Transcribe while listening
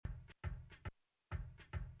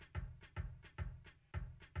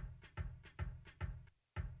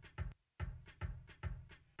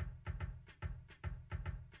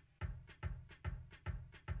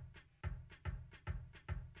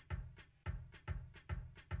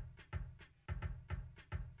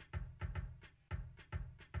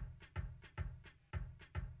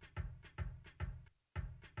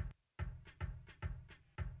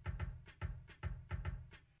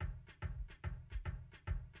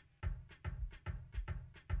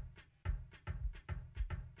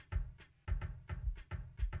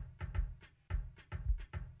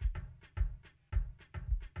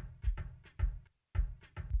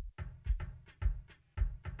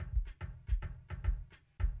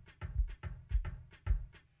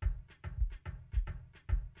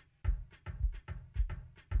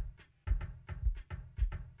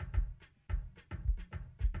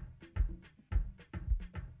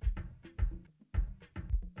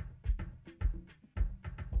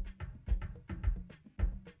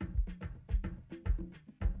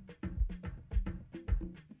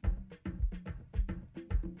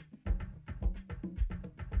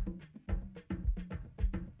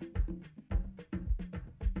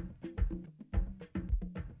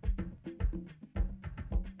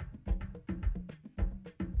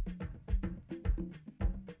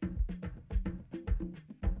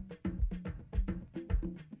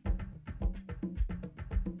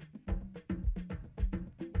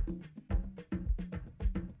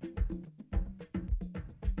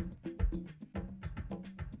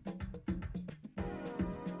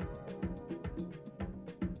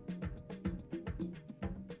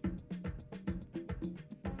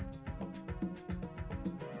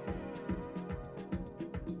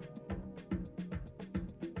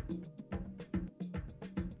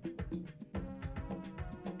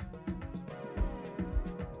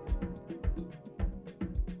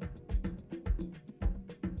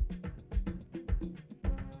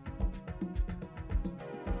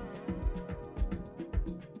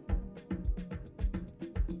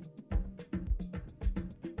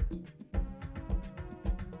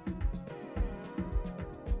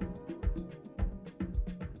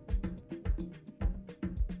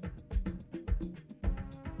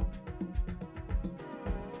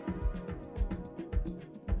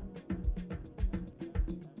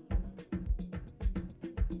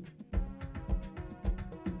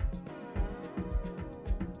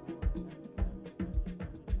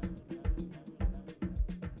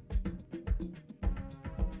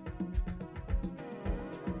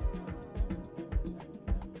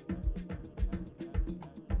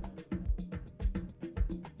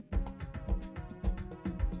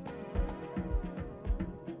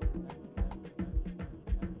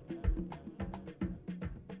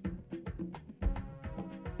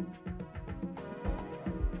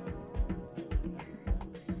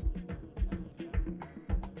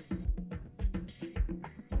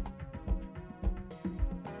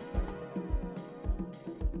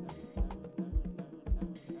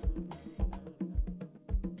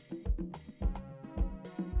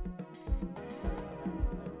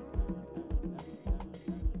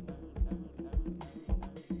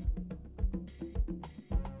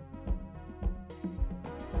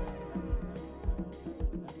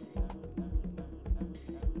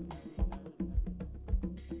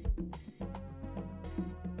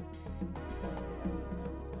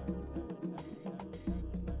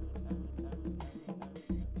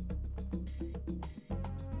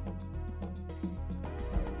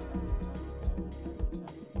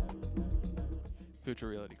Virtual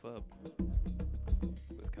Reality Club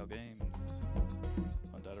with Calgames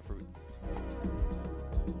on Data Fruits.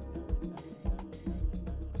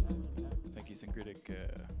 Thank you, Syncritic.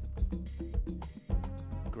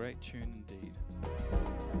 Great tune indeed.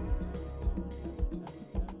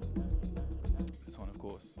 This one, of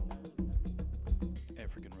course,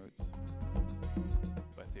 African Roots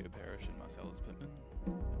by Theo Parrish and Marcellus Pittman.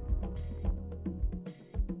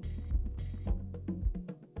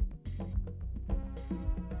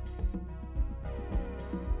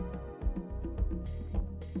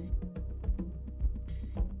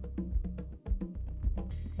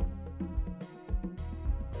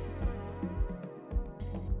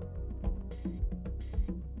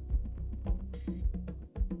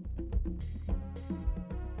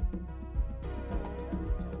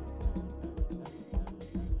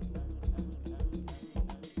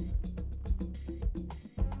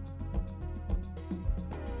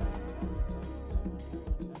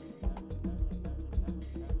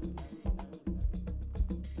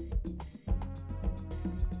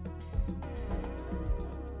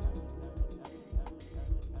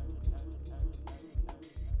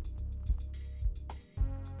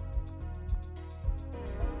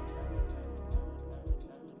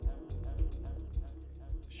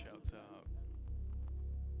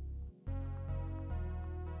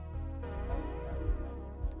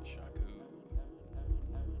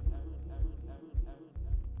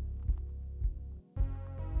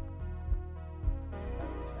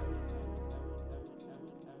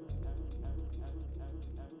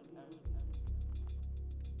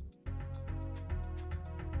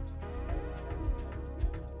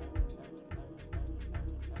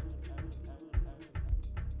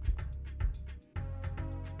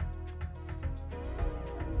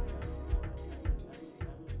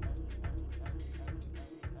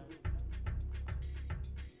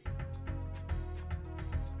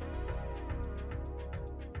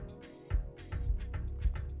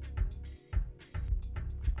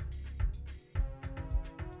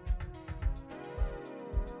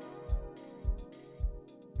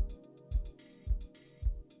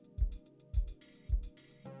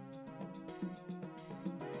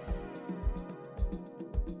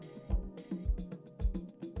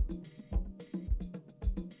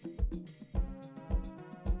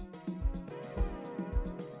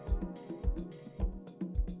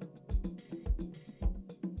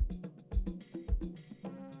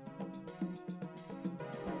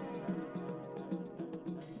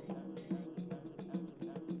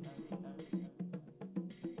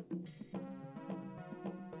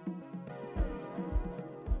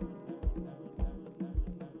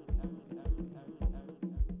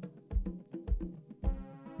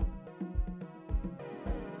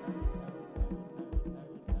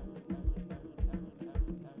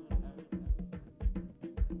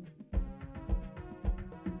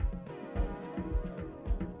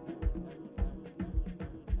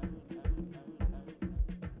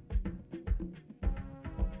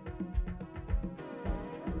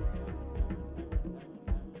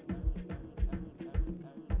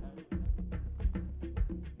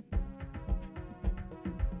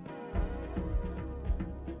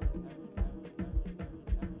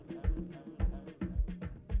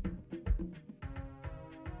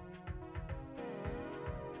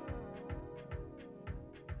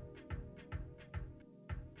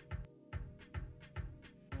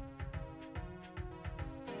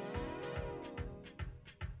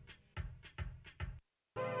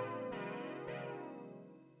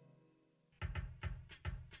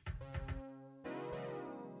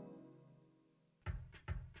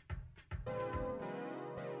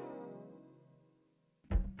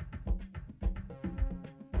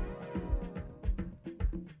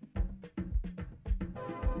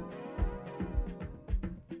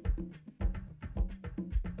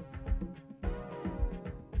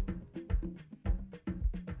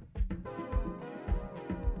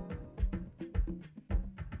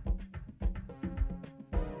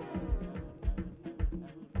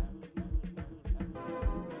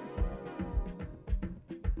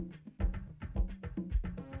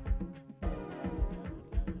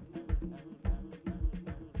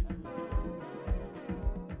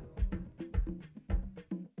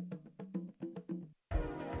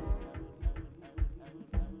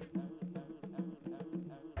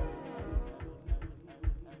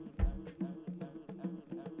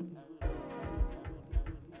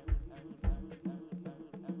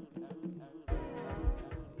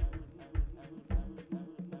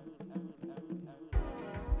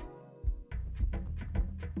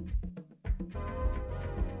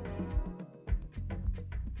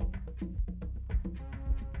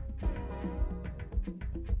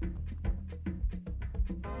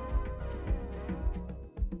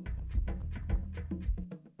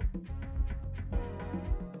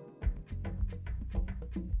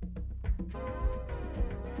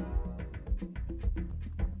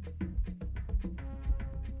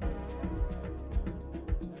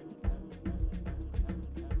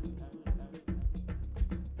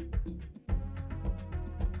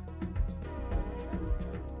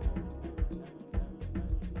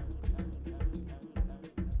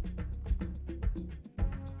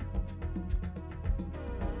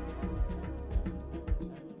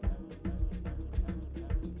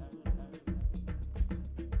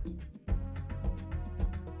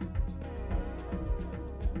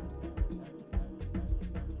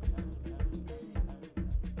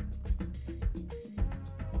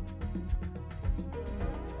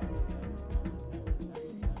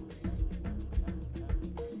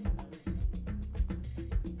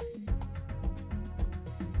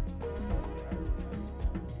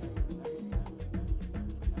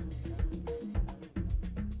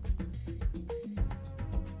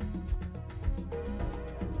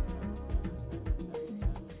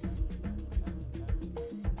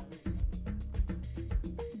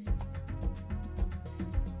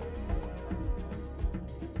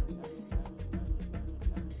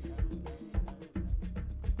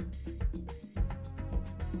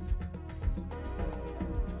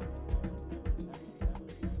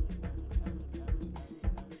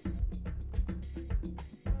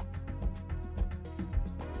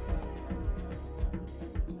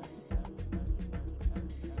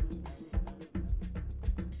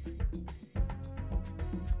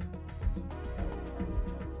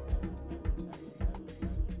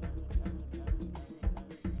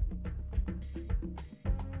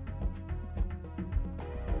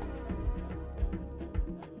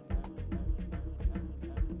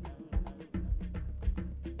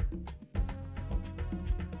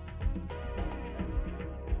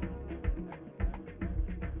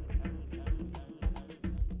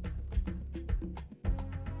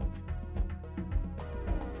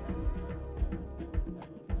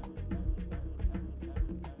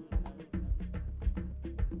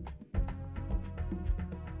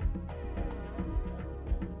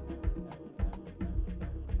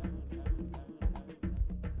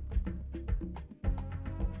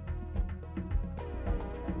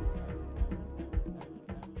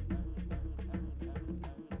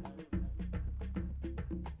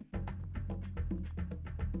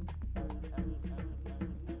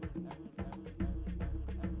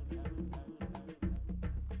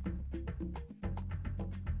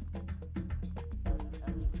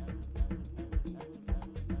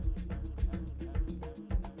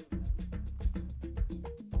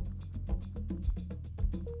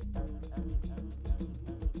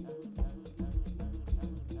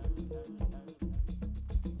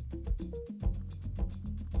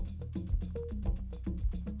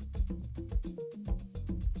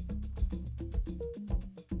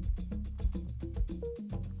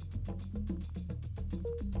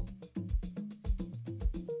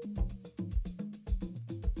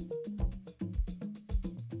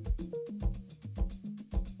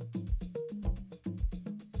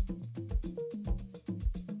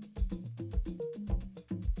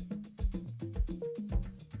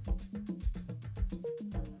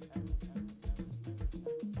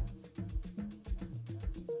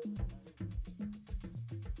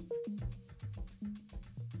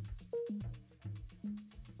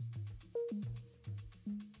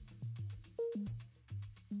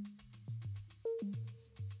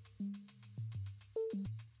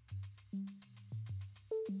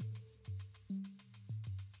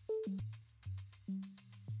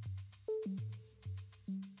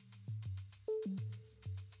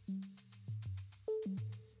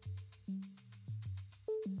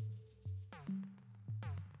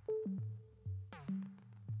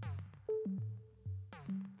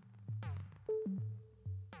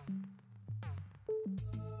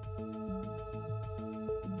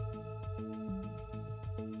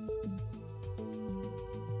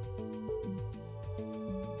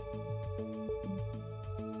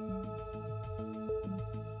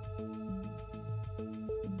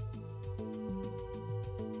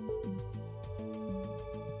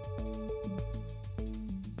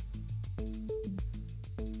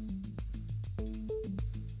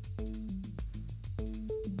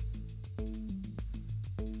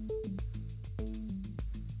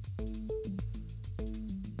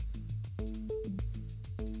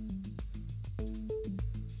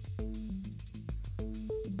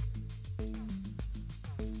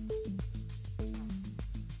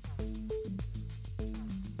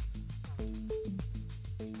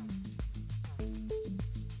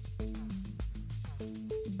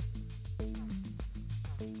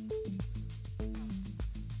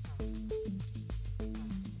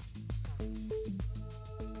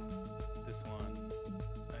 This one,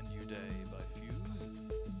 A New Day by Fuse.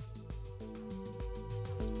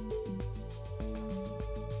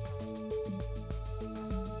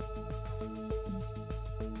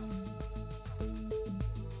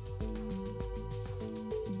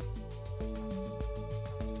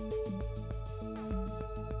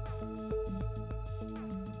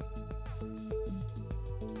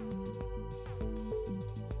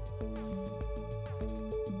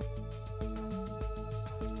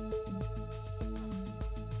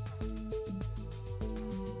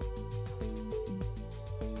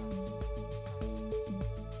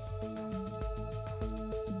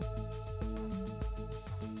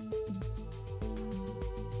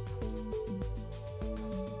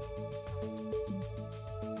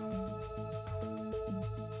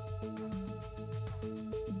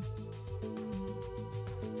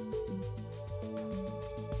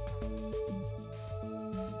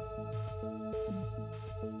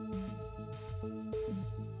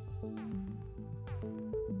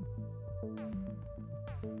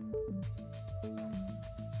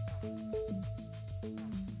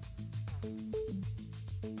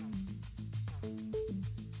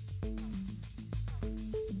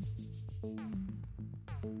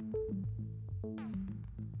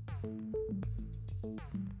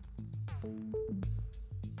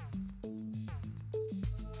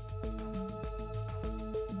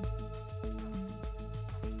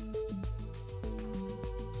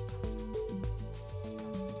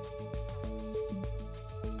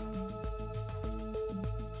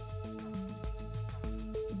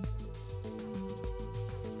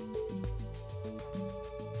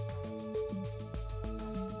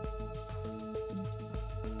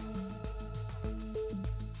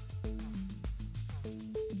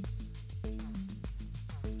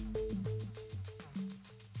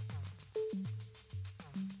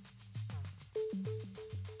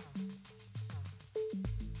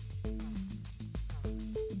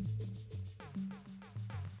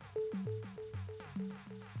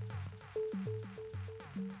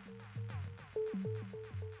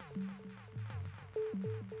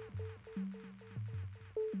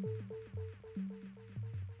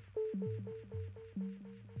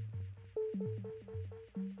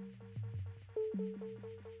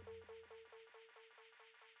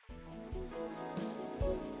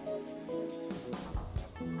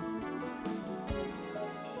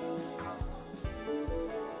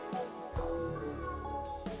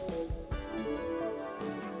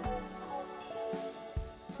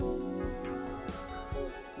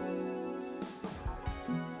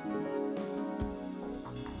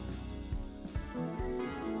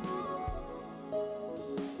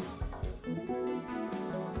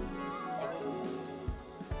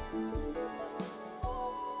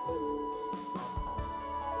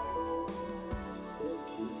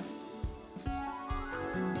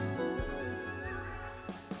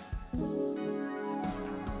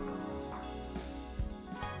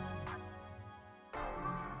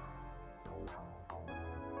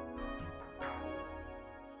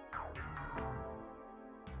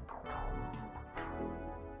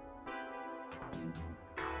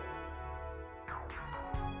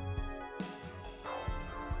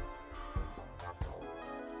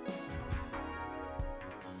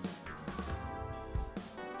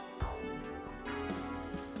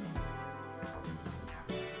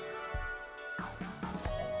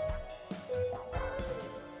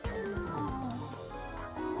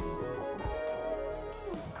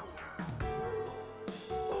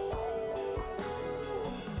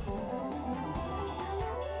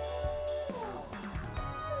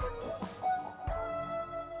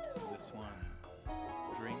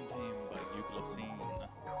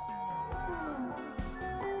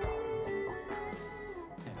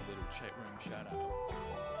 shout outs.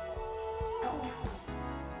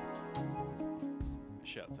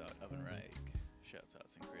 Shouts out Oven Rake. Shouts out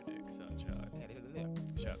Syncretic.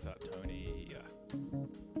 Shouts out Tony.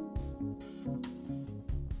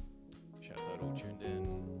 Shouts out all tuned in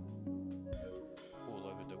all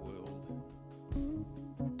over the world.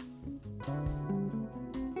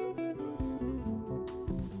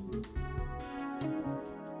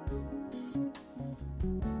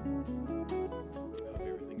 Hope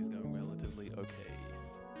everything is going relatively okay.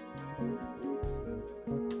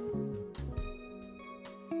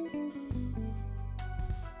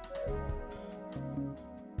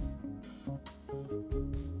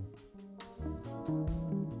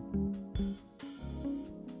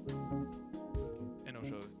 And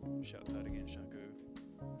also, shouts out again, Shaku,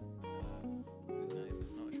 whose name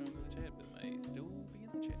is not showing in the chat, but may still be in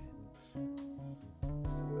the chat.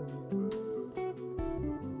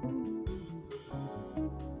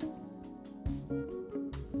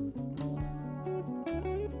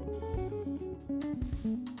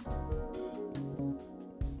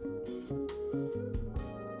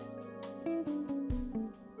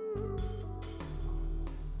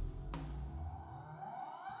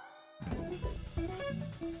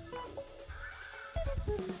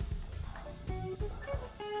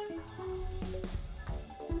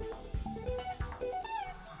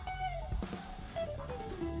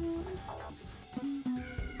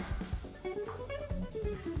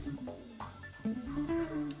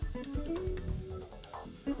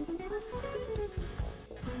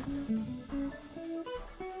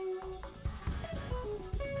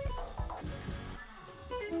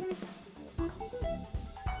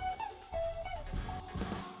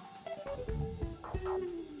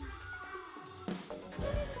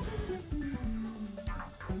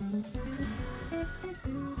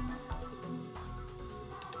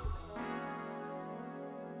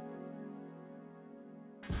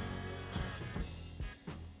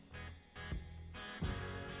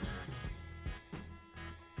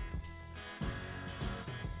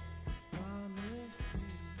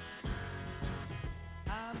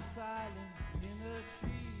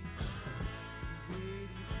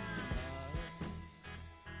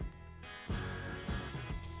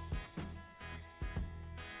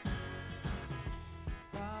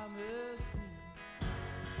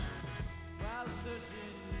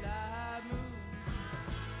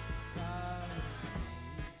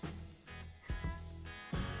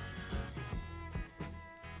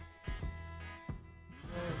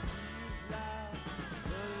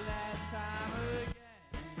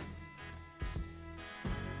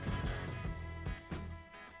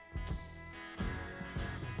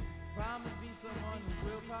 Someone who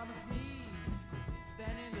will promise me,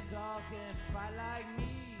 stand in the dark and fight like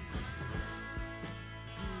me.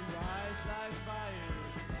 You rise like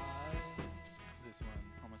firefly. This one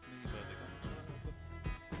promised me by the Gun Club.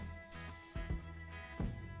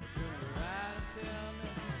 Turn around and tell me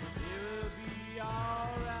it will be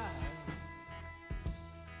alright.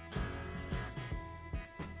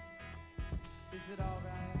 Is it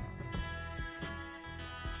alright?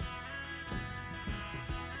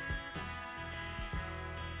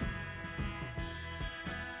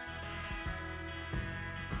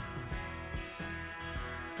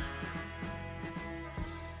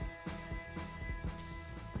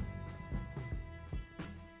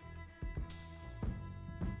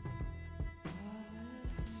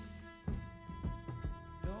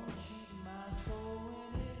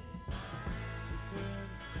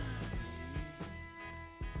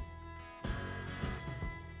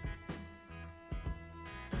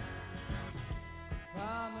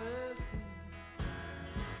 Promise me,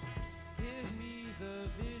 give me the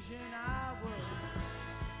vision I was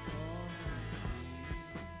born to see.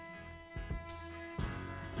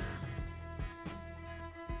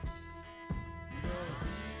 You know,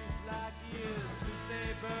 these like years since they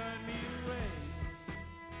burned me away.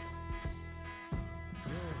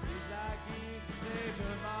 You know, these like years since they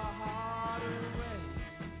burned my heart away.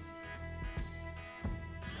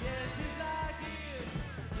 Yeah, these like years,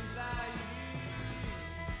 these like years.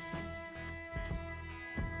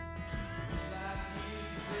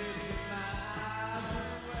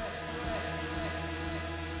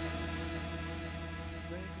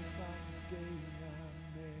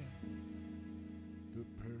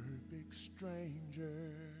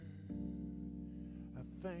 Stranger, I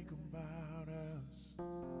think about us.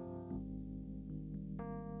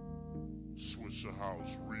 Swisher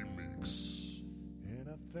House Remix. And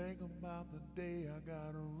I think about the day I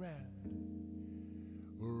got wrapped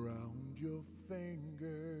around your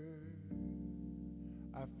finger.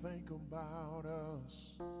 I think about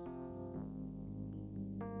us.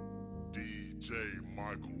 D DJ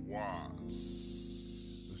Michael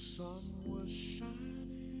Watts. The sun was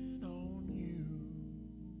shining on you.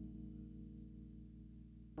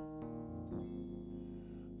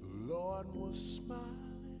 The Lord was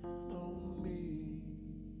smiling on me.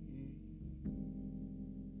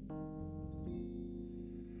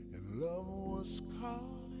 And love was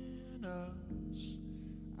calling us.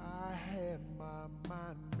 I had my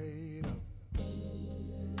mind made up.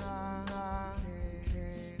 I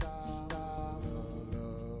can't stop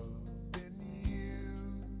loving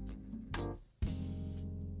you.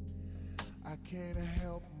 I can't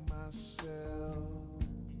help myself.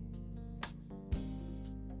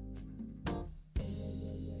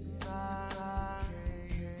 I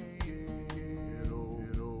can't get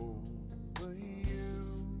over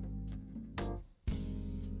you.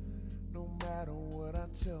 No matter what I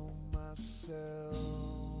tell myself,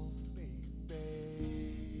 baby.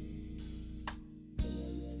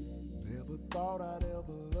 Never thought I'd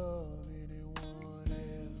ever love anyone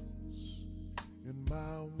else. In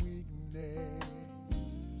my weakness,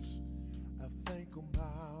 I think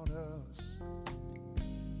about us.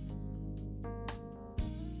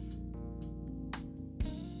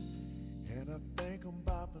 And I think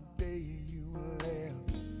about the day you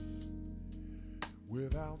left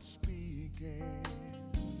without speaking.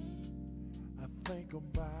 I think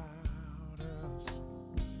about us.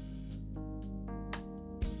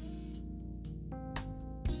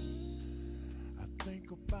 I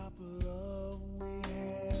think about the love we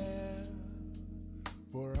have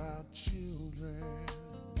for our children.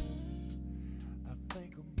 I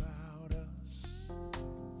think about us.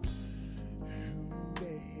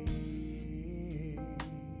 Babe,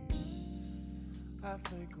 I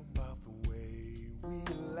think about the way we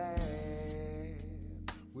laugh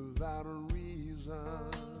without a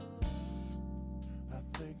reason. I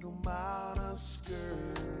think about us,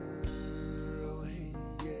 girl,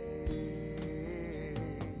 yeah.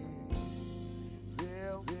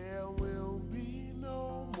 There will be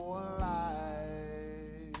no more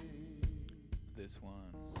lies. This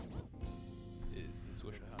one is the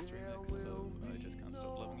Swisher House remix of I Just Can't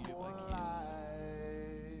Stop Loving You by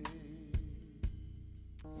Keane.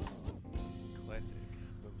 Classic,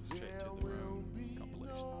 straight to the room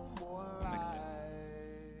compilations, mixtapes,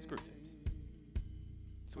 screw tapes,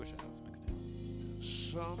 Swisher House mixtape.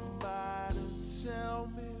 Somebody tell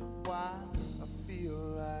me why I feel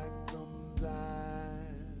like I'm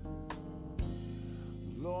dying.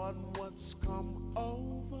 Lord, what's come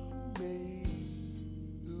over me?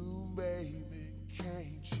 Ooh, baby,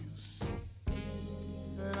 can't you see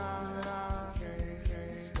that I can't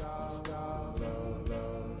stop loving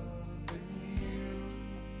you?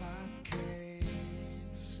 I can't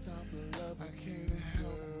stop loving you. I can't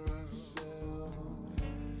help myself.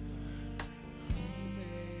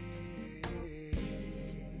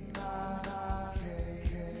 I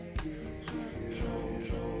can't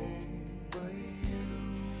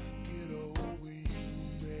get over you,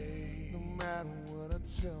 babe. No matter what I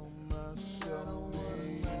tell myself, no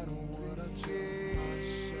matter what I tell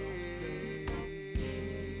myself, babe,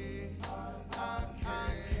 I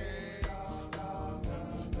can't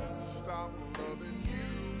stop loving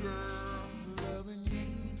you, girl. Loving you,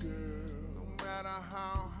 girl. No matter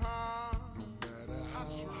how hard, no matter how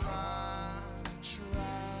hard I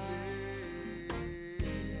try.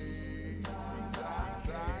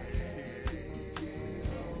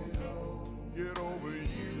 Get over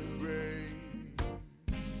you, babe.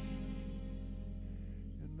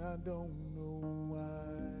 And I don't know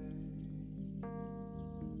why.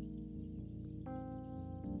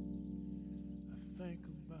 I think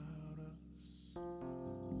about us.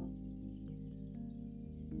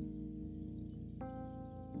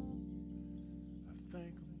 I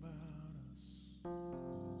think about us.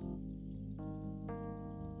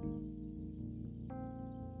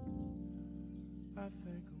 I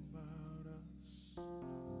think about us.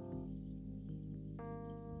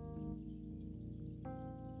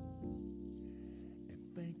 And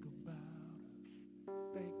think about it.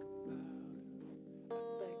 Think about it.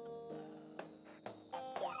 Think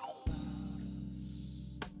about us.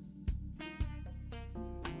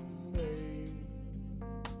 Babe,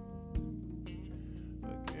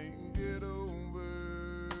 I can't get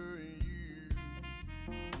over you.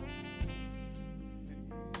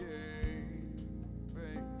 Yeah,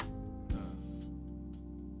 babe.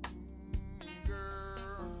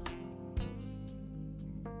 Girl,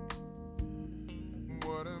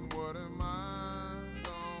 what am I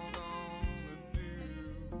gonna do,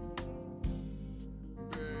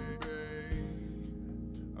 baby?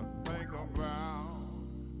 I think about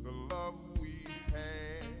the love we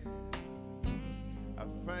had. I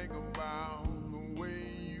think about way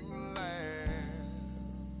you laugh.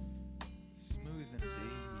 Smooth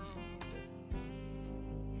indeed.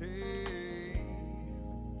 Hey,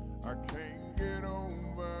 I can't get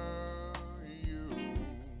over you.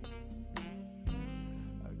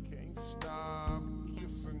 I can't stop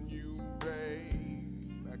kissing you,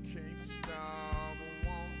 babe. I can't stop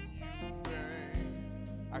wanting you, babe.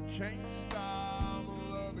 I can't stop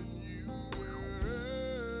loving you, girl.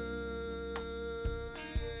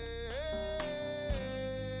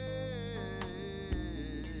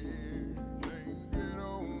 Can't get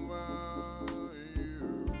over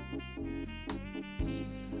you.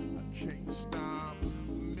 I can't stop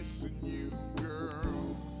missing you,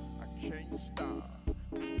 girl. I can't stop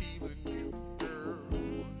feeling you,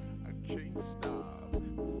 girl. I can't stop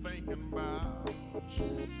thinking about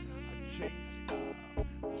you. I can't stop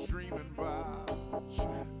dreaming about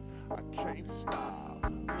you. I can't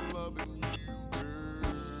stop loving you,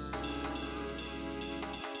 girl.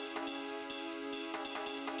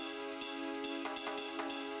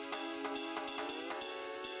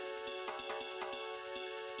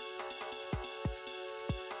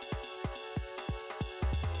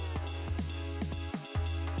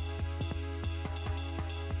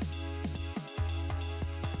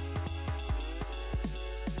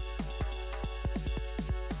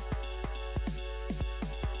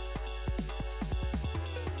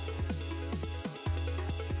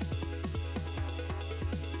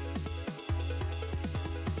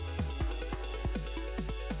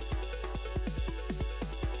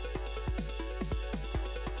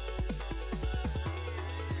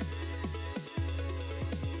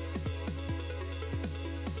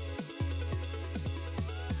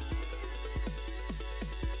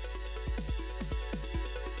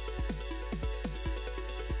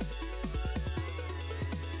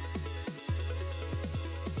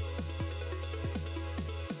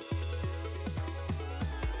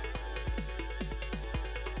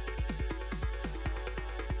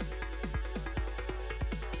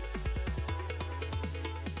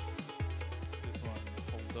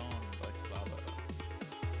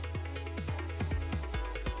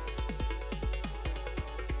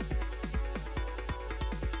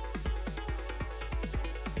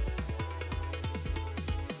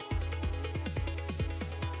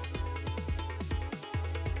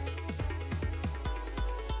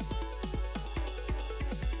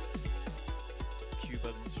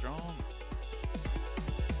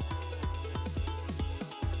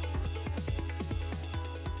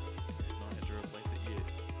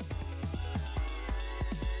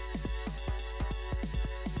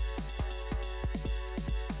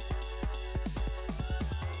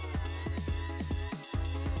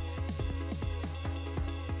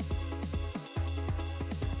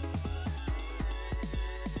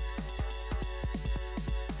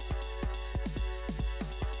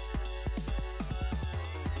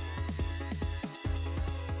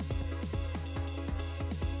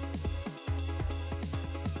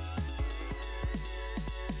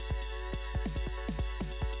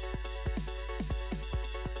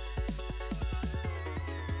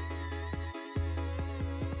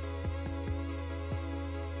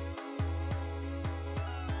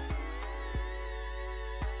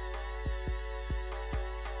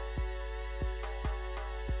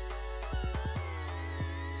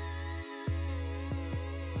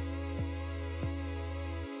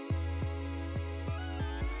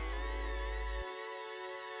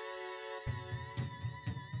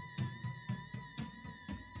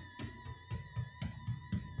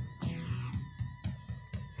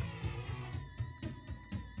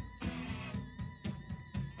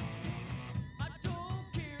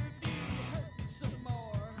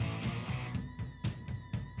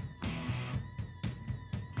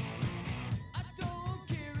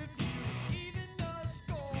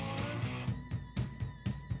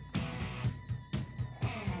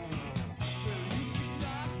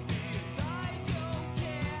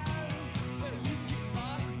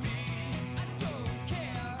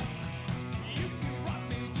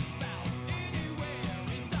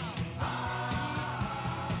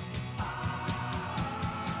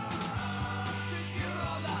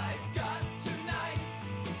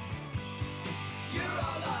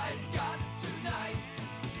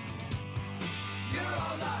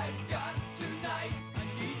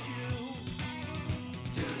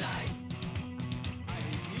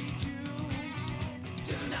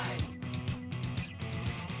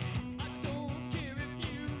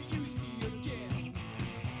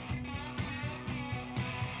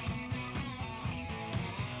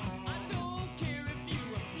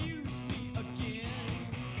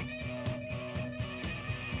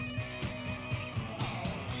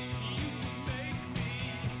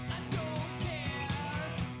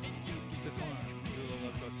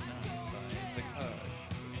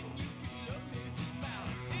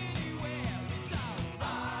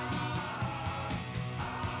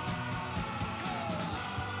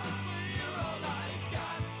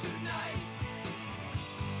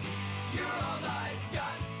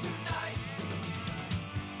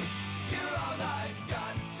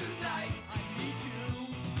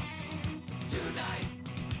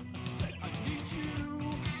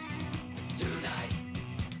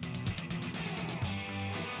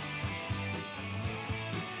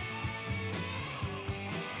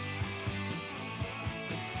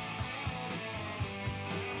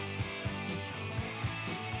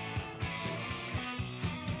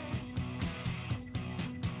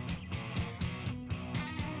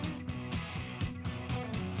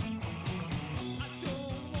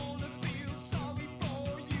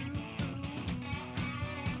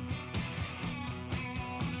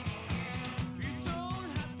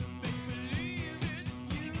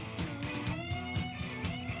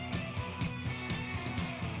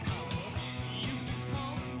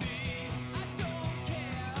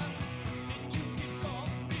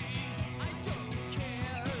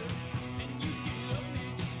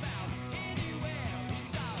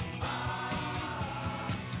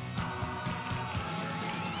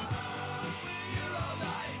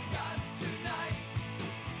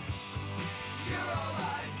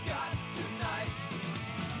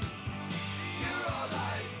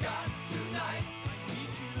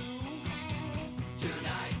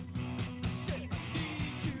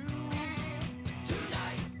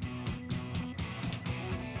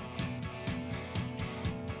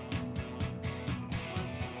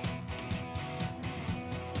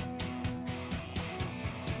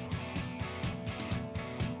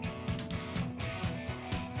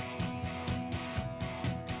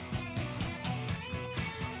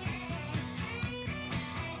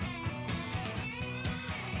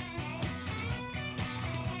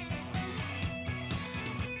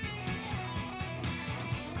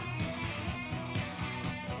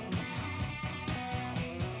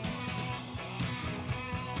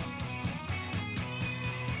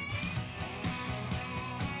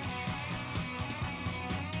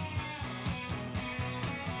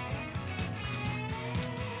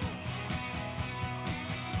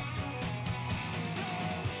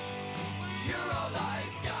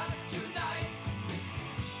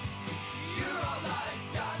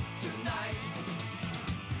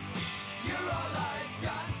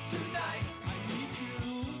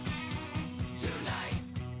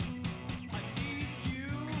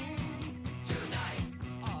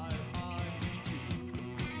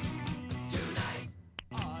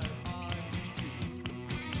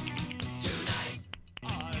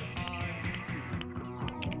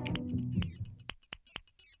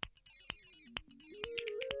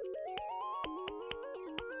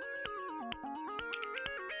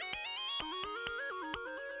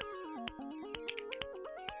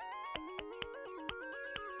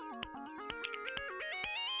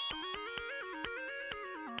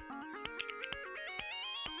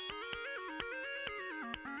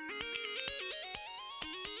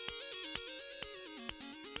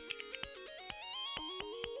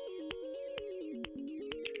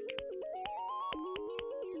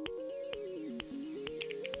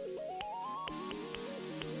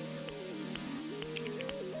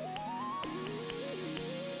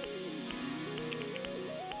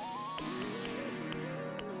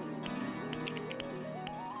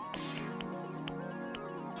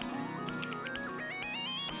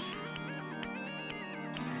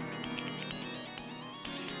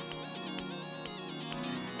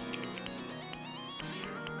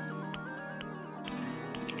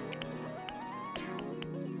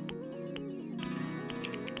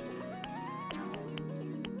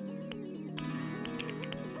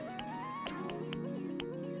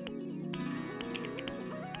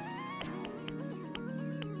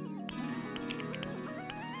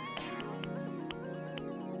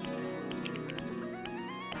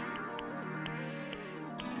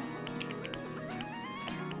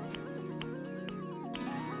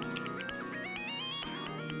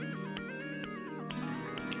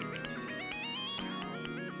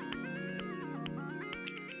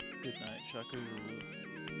 Shaku.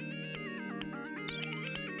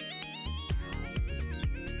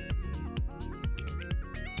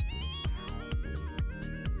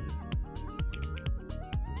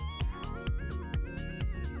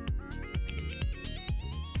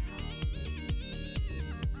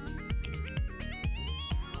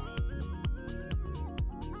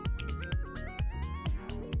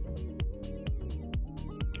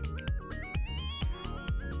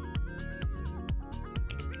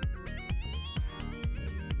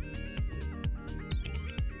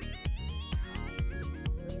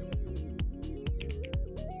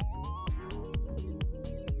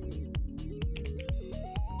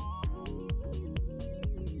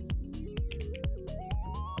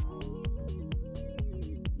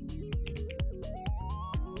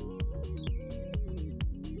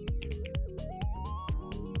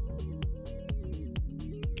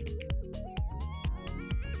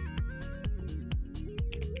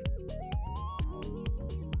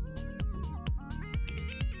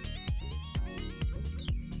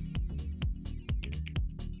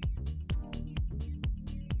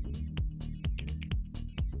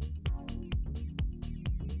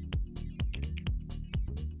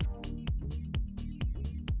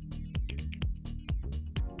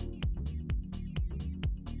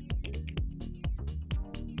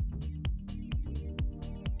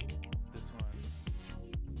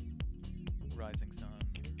 Rising Sun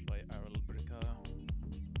by Aral Brika.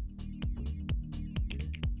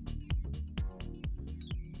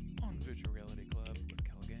 On Virtual Reality Club with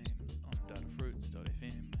Calgames on datafruits.fm.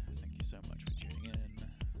 Thank you so much for tuning in.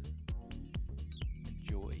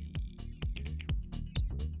 Enjoy.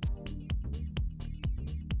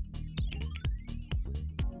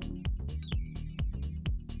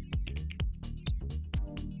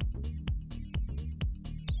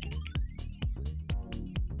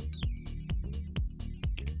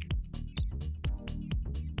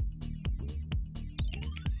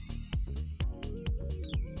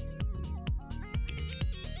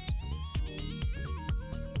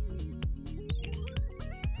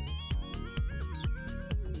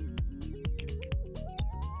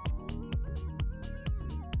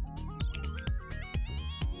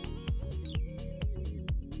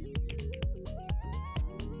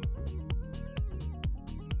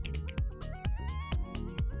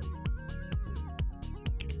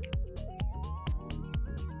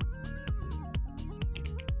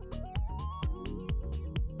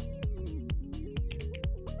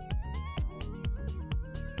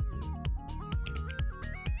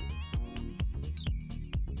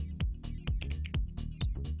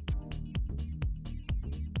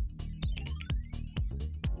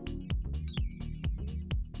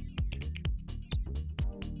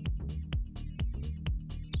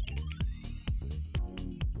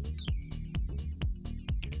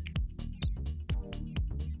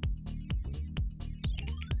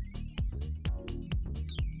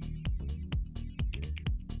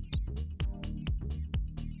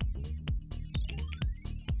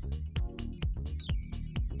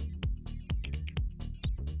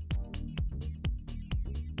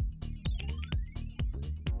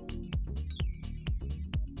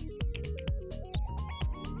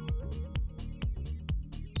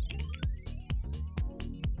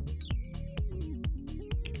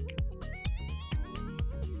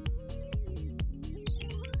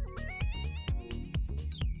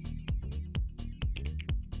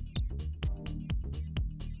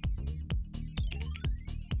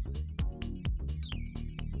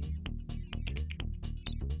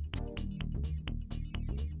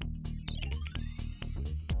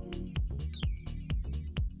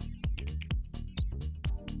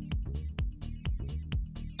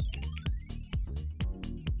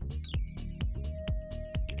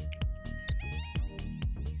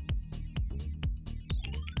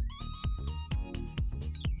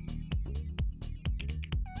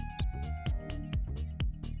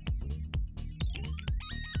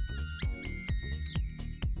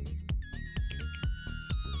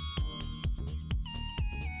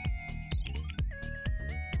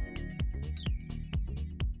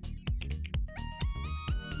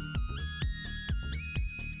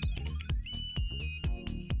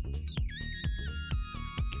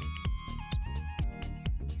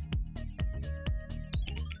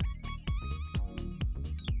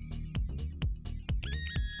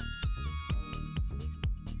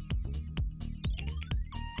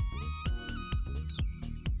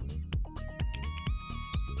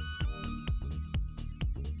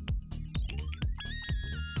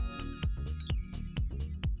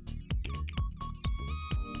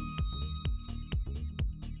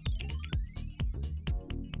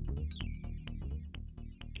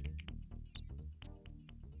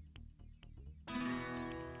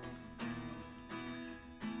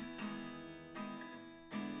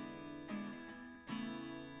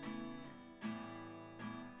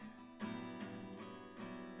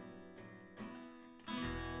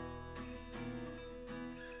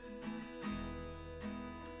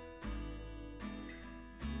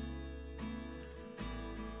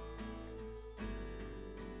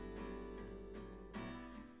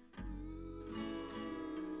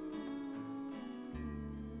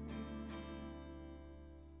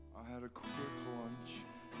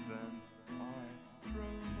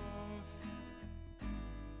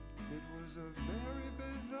 was a very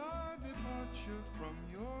bizarre departure from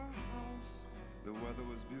your house. The weather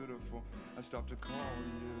was beautiful. I stopped to call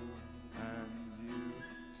you, and you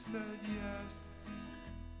said yes.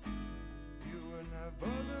 You were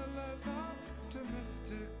nevertheless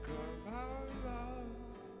optimistic of our love.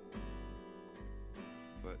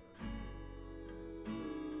 But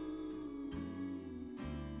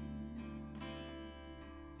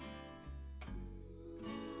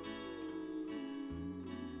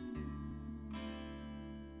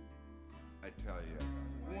I tell you,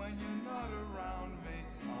 when you're not around me,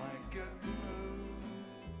 I get blue.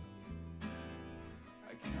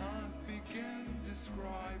 I can't begin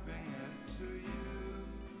describing it to you.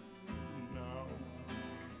 No,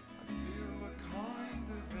 I feel a kind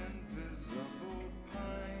of invisible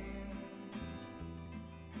pain.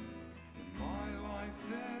 In my life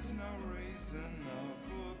there's no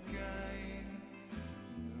reasonable gain.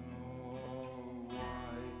 No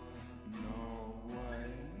way, no way,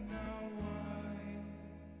 no way.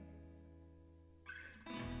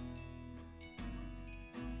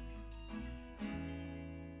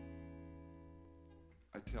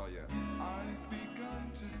 I tell you, I've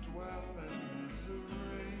begun to dwell in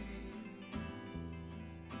misery.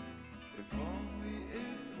 If only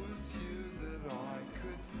it was you that I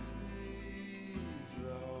could see,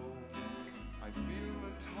 though. I feel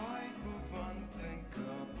a type of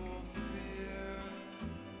unthinkable fear.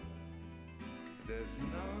 There's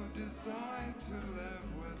no desire to live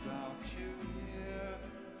without you here.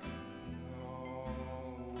 No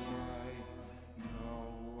way, no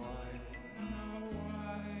way, no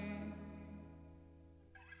way.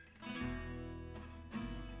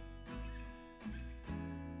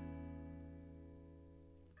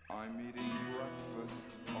 I'm eating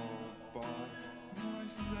breakfast all by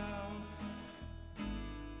myself.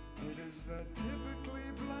 It is a typically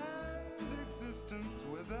bland existence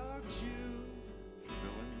without you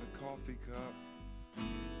filling the coffee cup.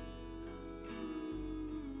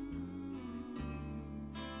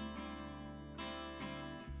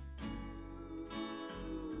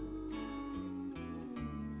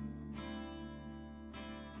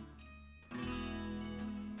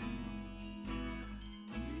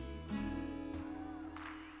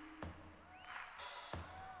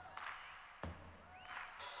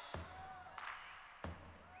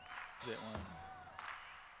 That one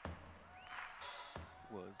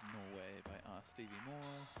was Norway by R. Stevie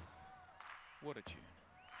Moore. What a tune.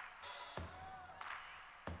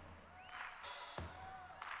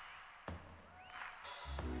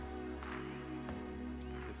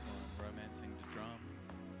 This one, Romancing the Drum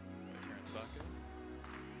by Terence Barker.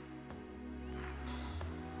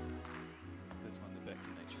 This one, the Back to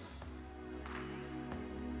Nature mix.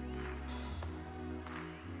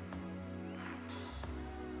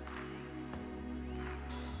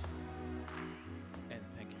 And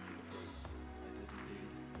thank you for the fruits. I did indeed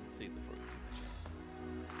see the fruits in the chat.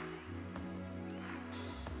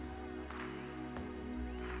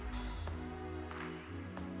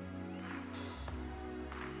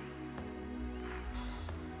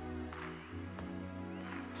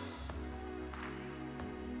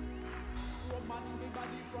 Romance me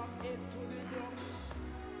body from head to the ground.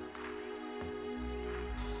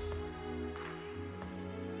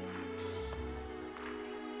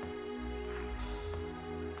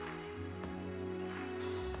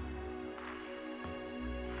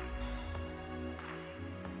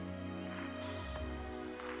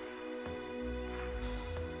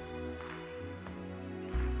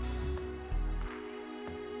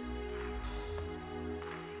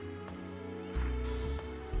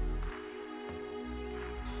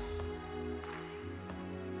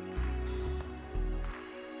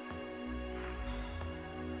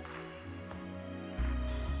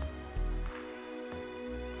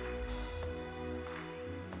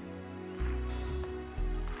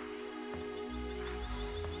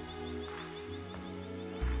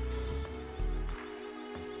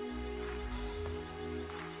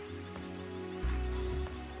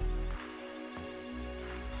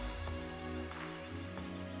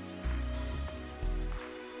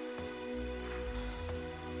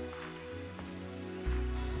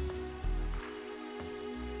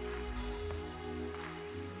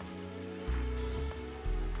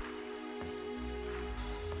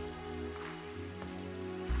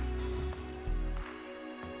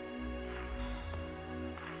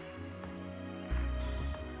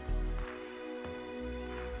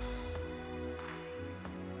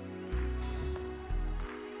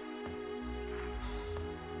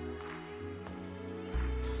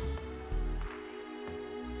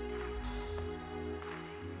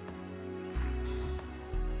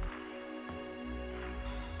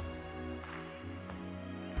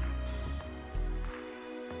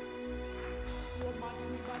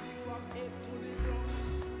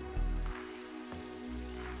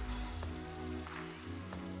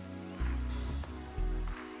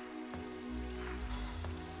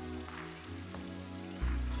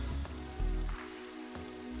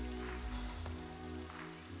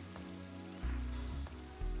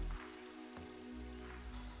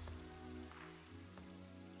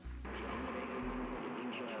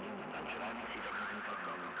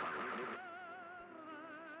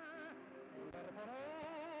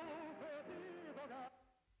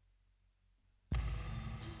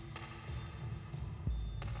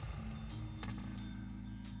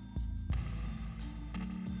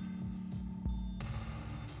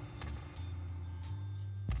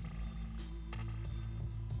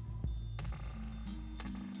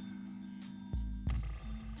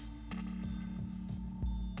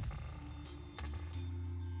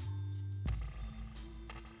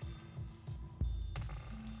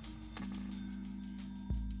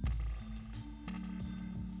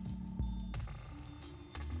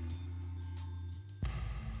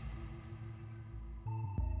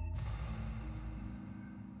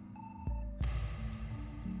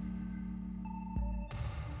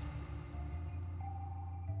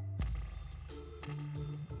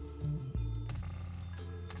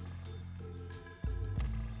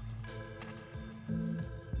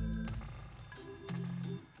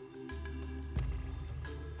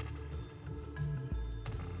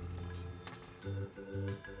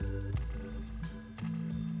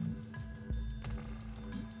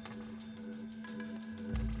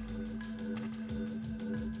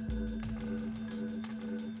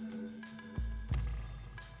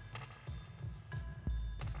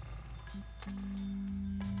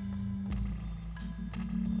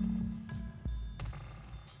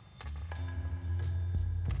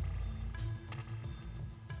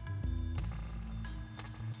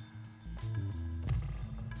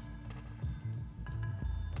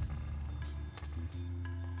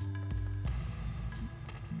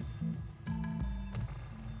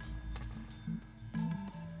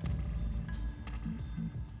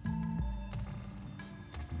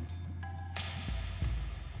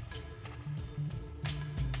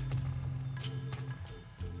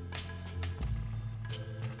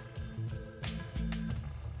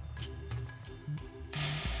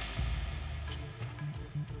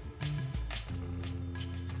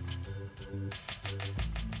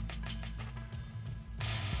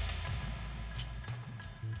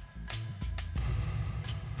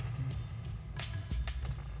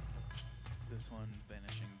 one,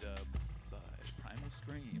 Vanishing Dub by Primal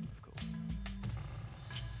Scream, of course.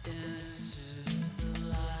 Into the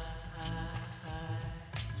lights.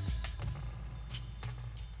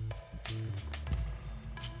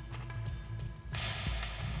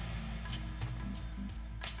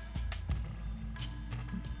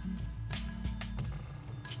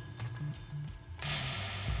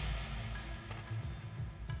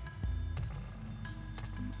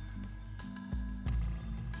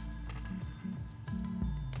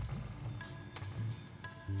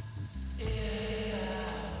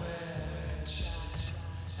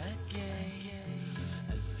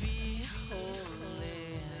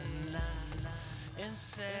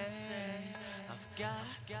 I've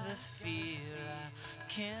got the fear I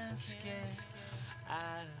can't get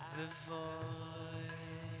out of the void.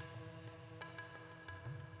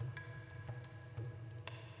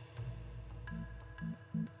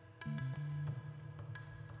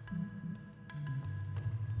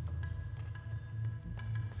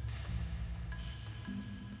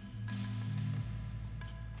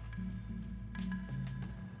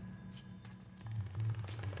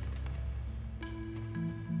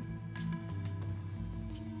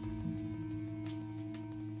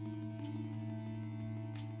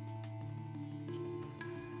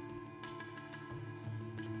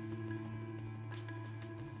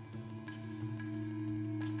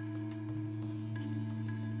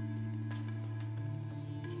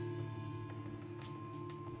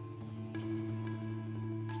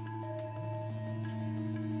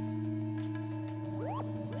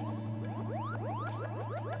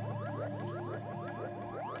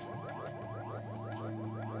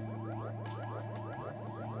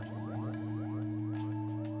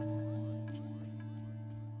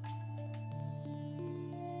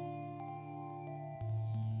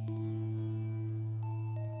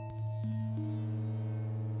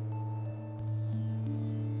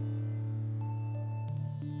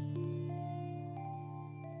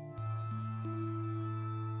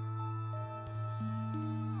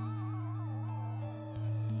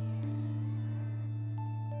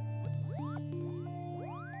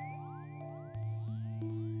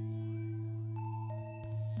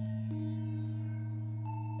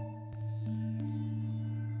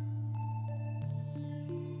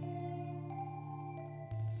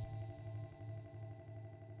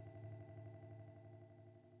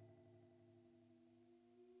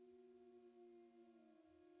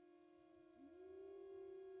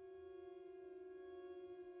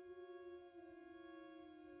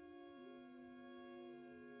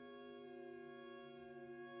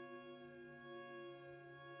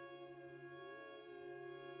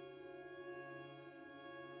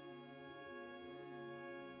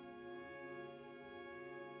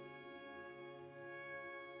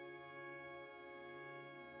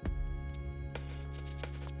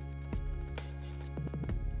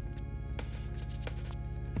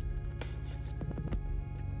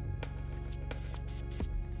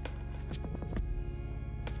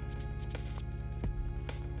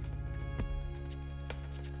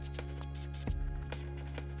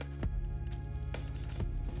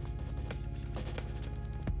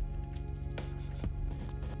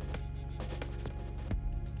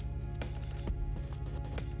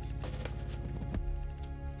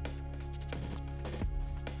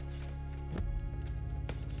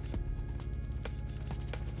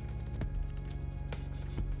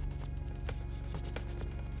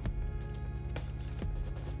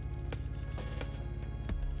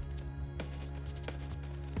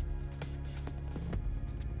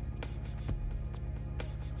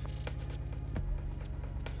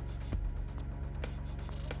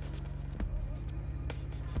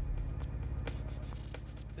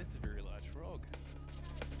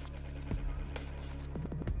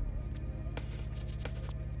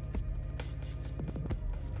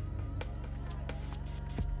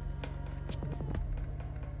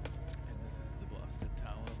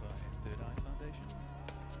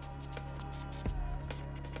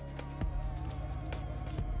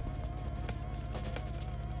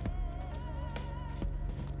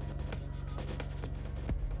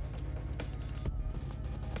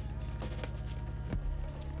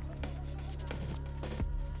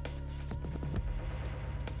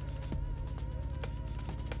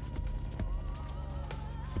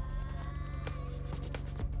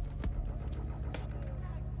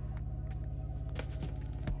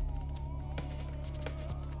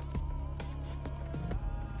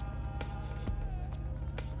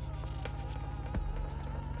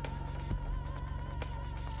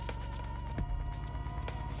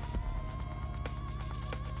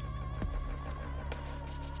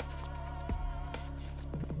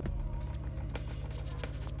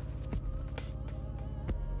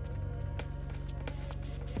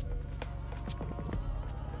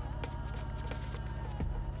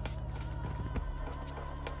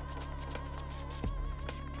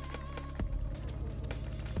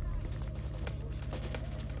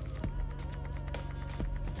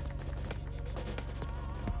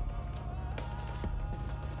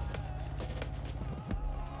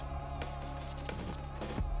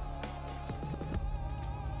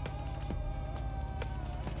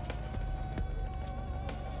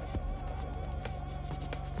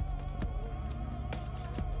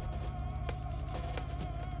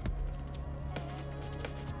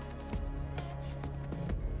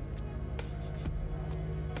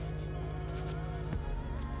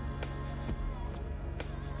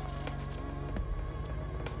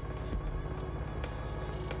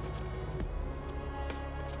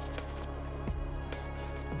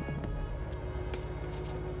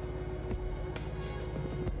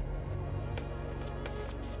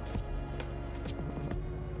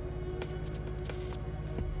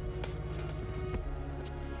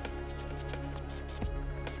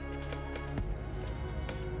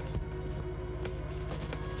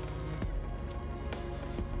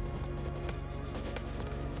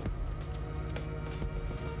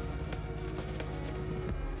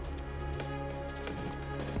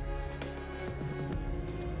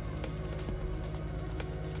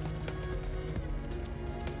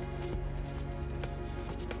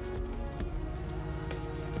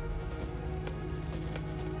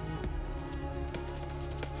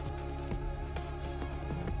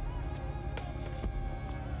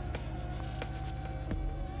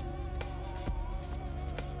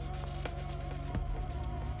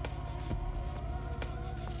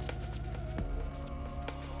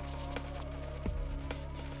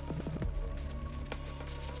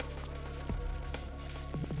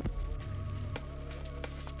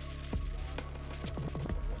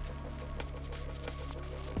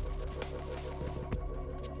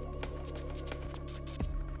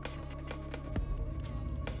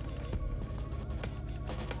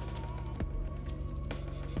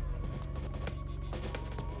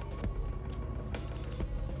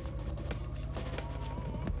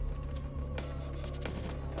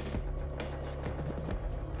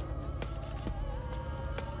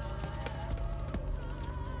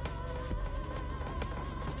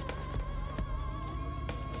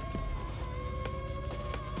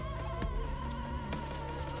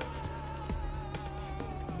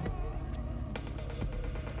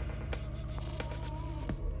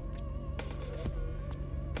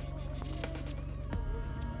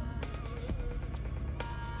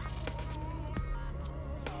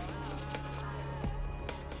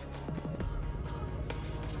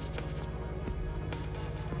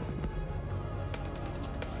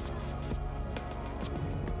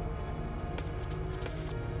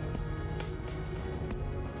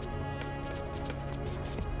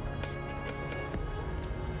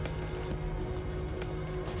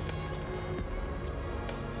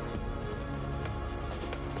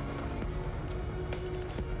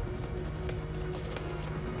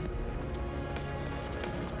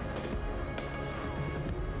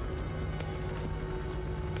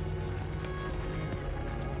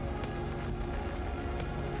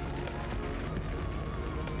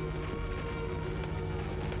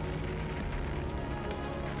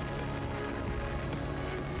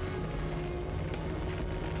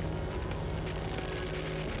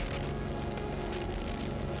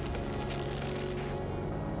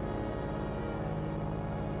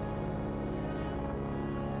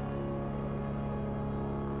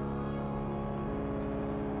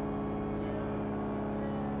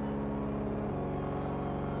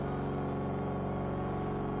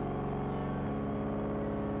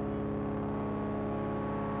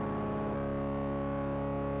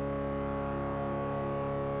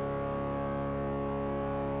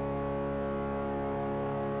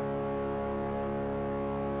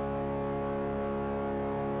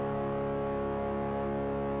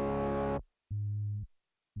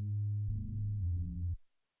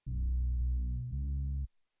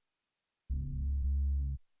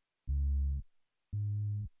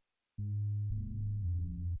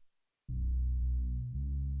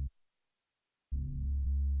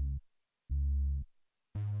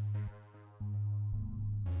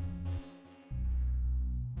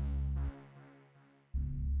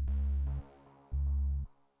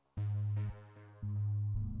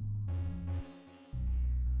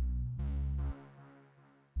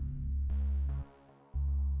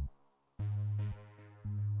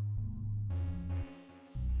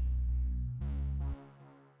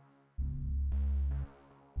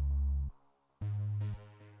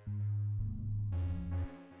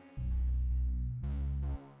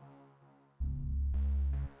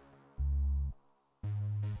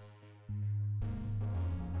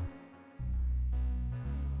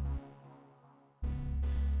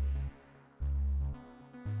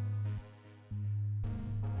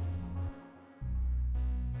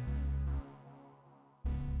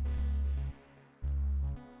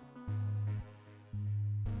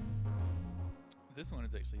 This one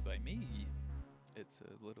is actually by me. It's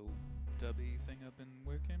a little dubby thing I've been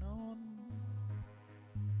working on.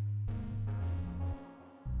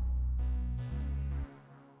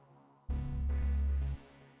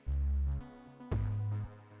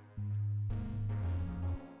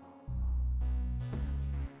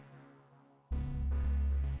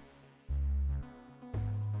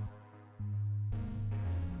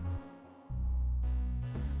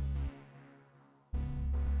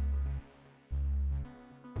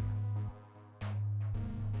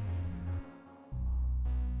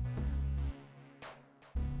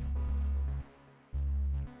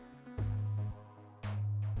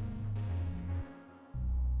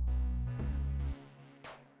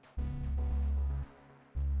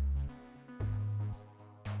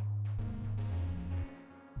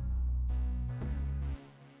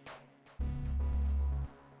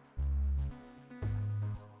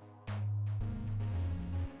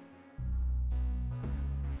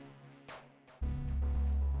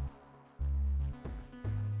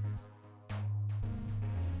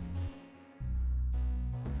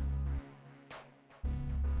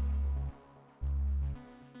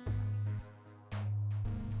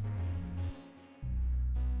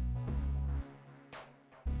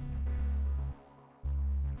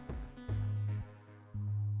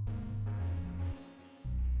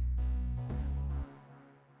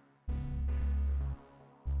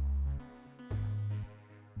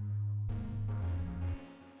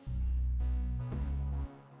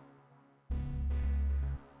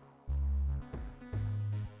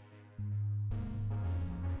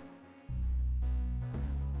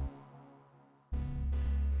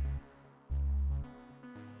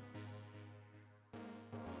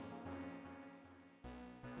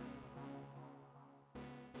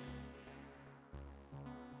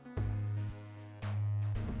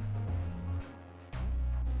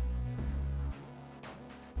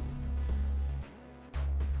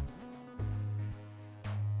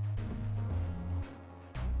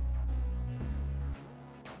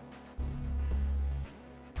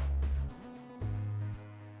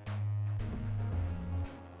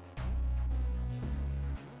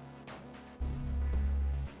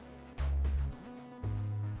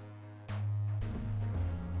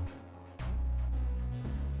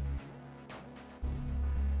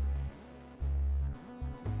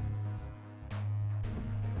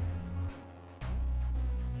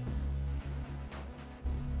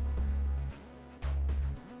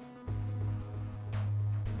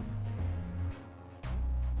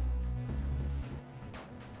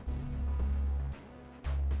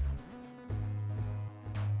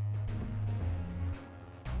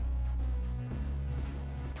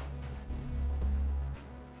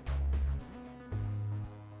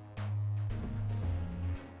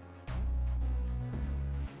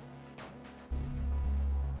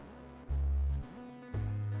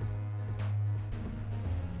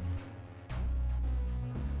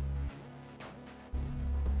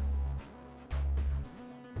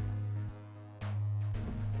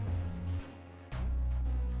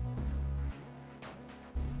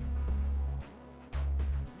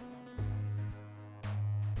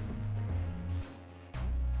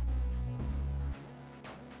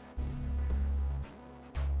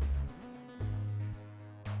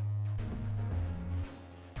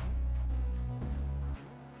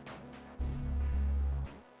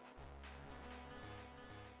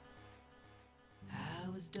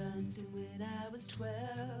 was dancing when I was 12.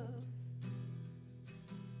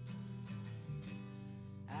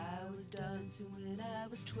 I was dancing when I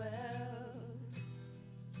was 12.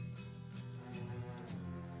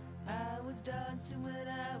 I was dancing when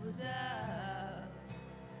I was out.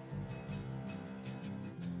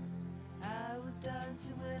 I was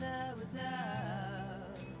dancing when I was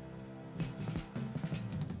out.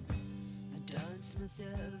 I danced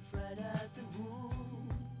myself right out the womb.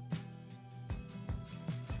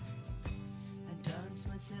 I danced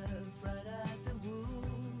myself right out the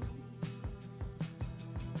womb.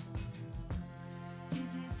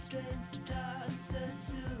 Is it strange to dance so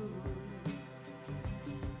soon?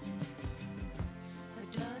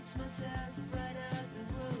 I danced myself right out the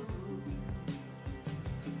womb.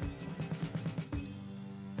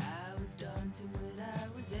 I was dancing when I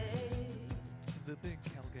was 8. The big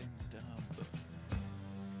Calgames dub.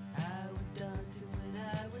 I was dancing when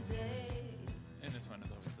I was 8. And this one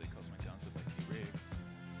is obviously Cosmic Dancer by T-Rex.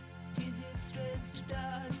 Is it strange to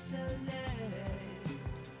dance so late?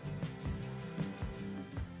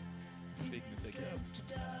 Speaking of big Strange dubs,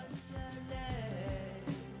 to dance so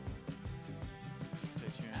late. stay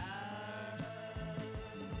tuned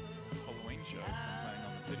for my Halloween shows. I'm playing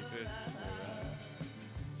on the 31st.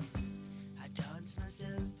 I danced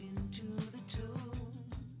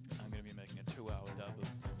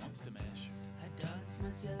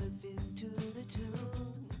myself into the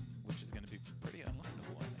tune. which is going to be pretty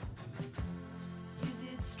unlistenable, I think. Is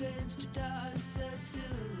it strange to dance so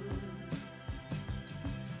soon?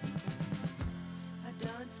 I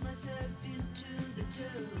dance myself into the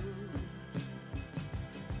tune.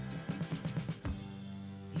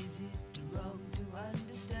 Is it wrong to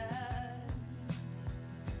understand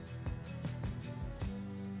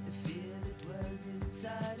the fear that dwells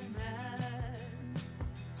inside a man?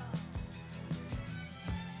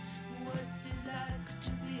 What's it like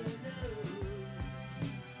to be alone?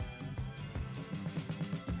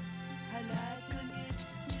 I liken it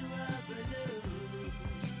to a balloon.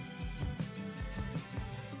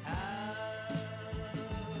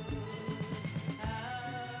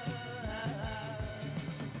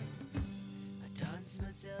 I dance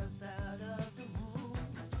myself out of the womb.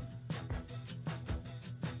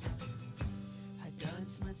 I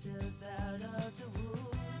dance myself out of the womb.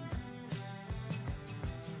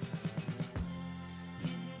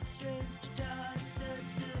 Is it strange to dance so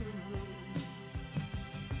soon?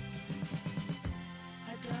 I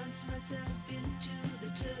dance myself into the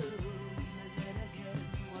tune, and then again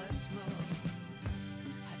once more.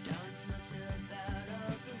 I dance myself out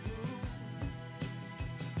of the womb.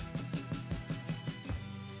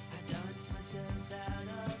 I dance myself out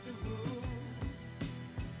of the womb.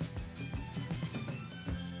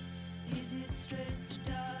 Is it strange to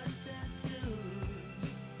dance so soon?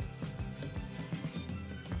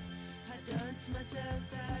 I dance myself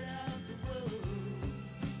out of the womb.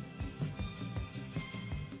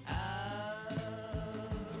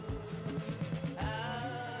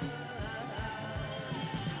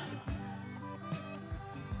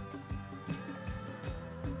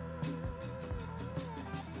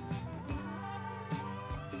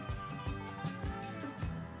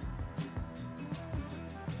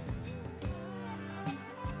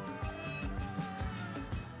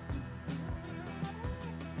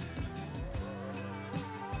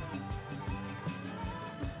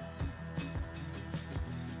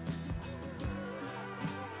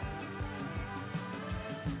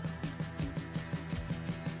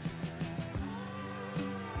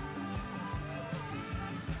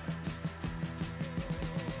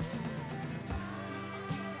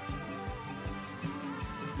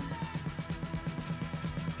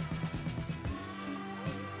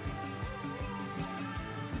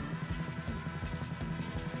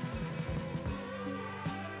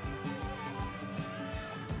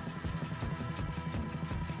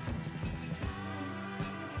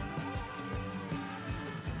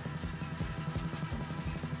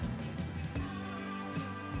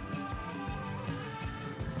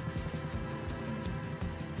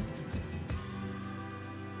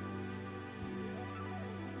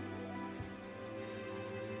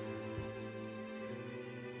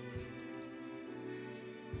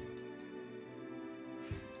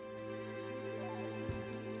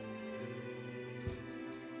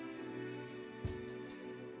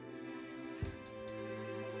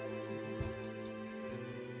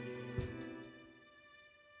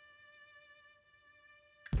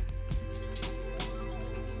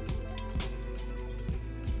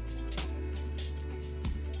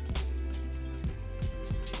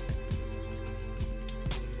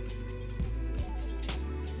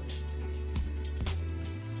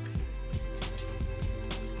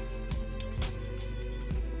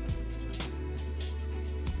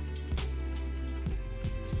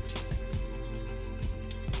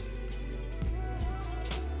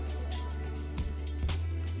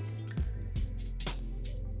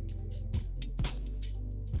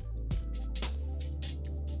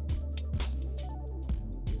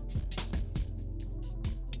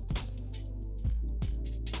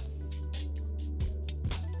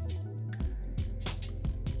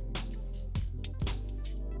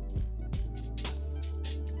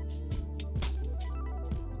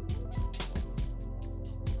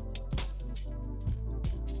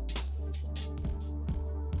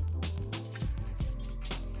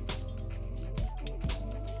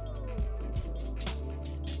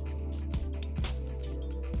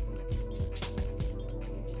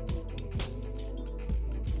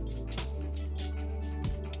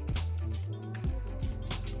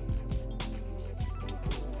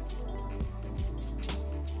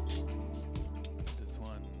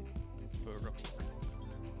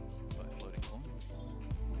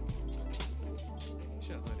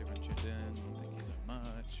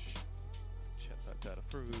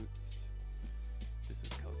 Fruits. This is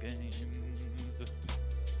Calgames.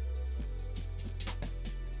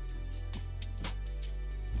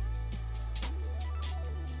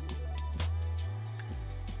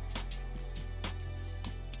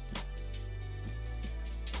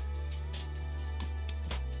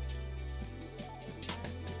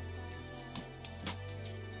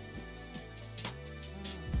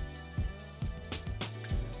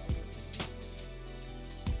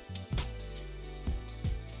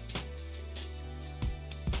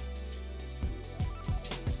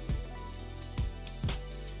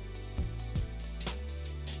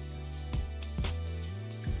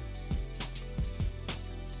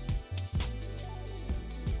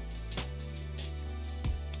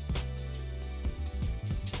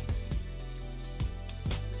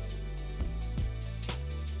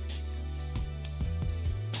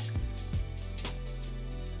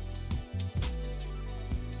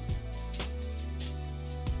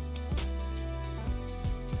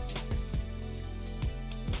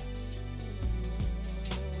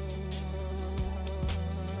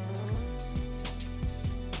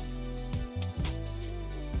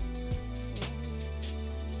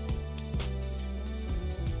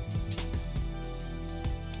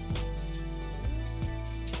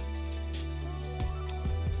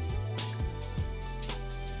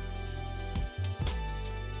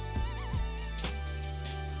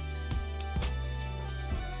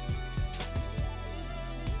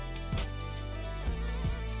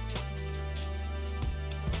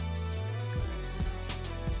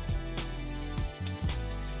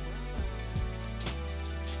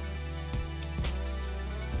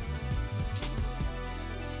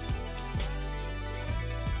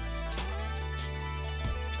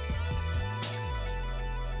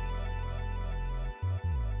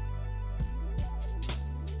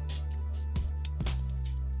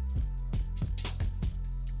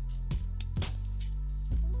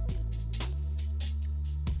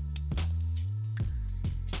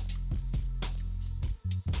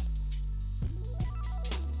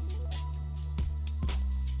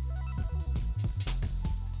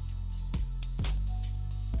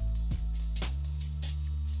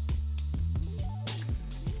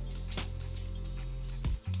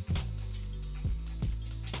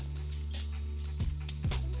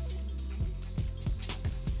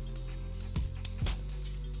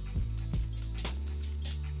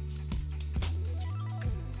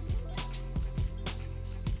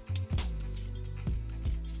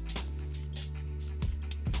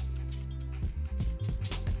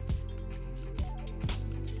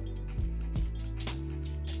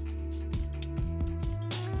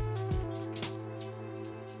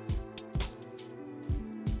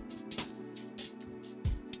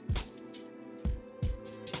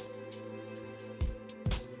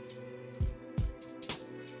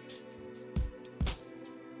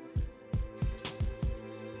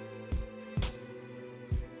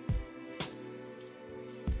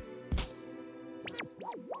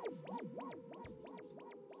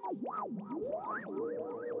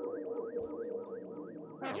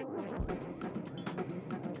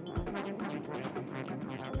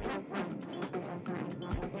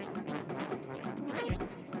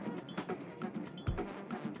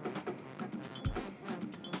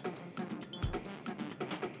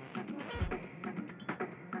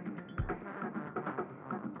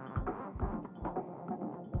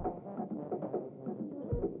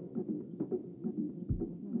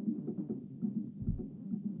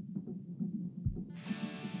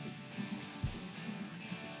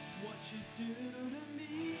 What you do to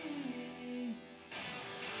me,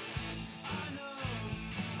 I know,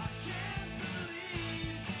 I can't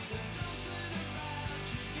believe there's something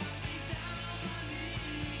about you got me down on my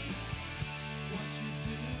knees. What you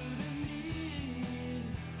do to me,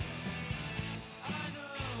 I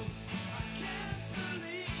know, I can't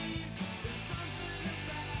believe there's something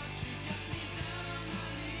about you got me down on my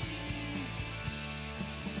knees.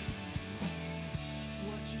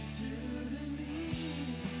 What you do to me,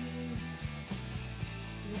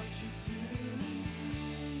 what you do to me,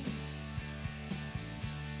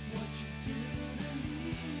 what you do to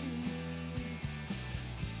me,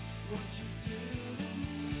 what you do to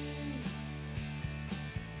me,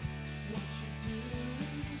 what you do to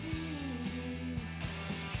me.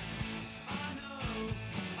 I know,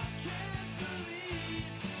 I can't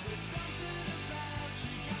believe there's something about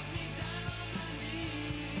you got me down on my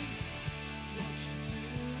knees. What you do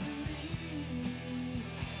to me,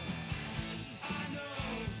 I know,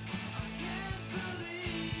 I can't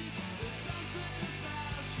believe there's something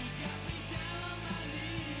about you got me down on my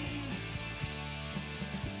knees.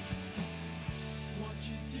 What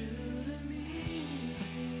you do to me,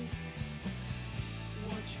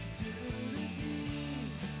 what you do to me,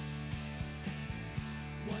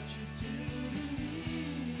 what you do to me,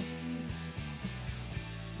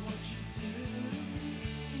 what you do to me,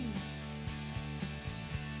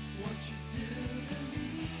 what you do to me,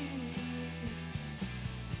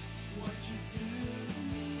 what you do to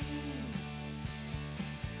me,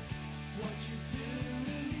 what you do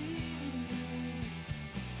to me,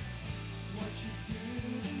 what you do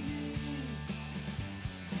to me.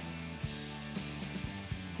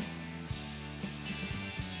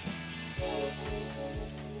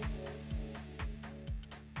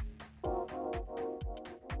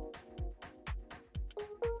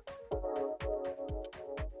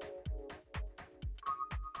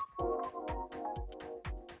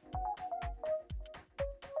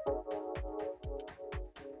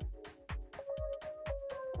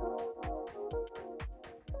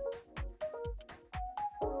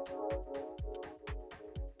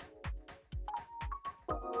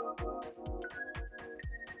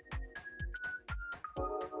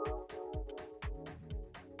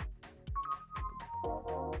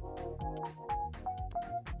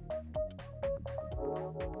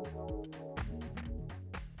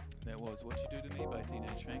 That was What You Do to Me by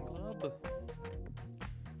Teenage Fan Club.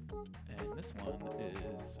 And this one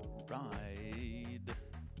is Ride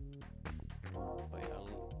by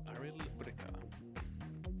Ariel Brica.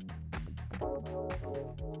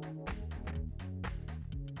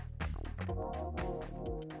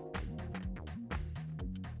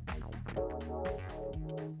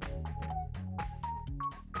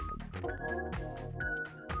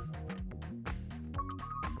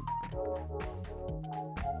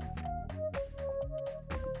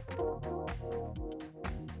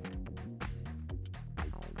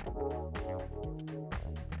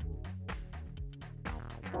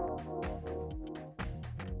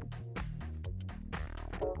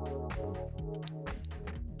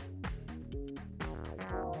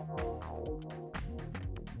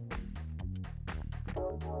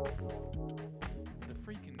 The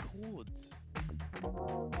freaking chords.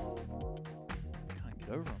 Can't get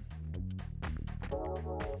over them.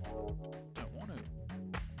 Don't want to.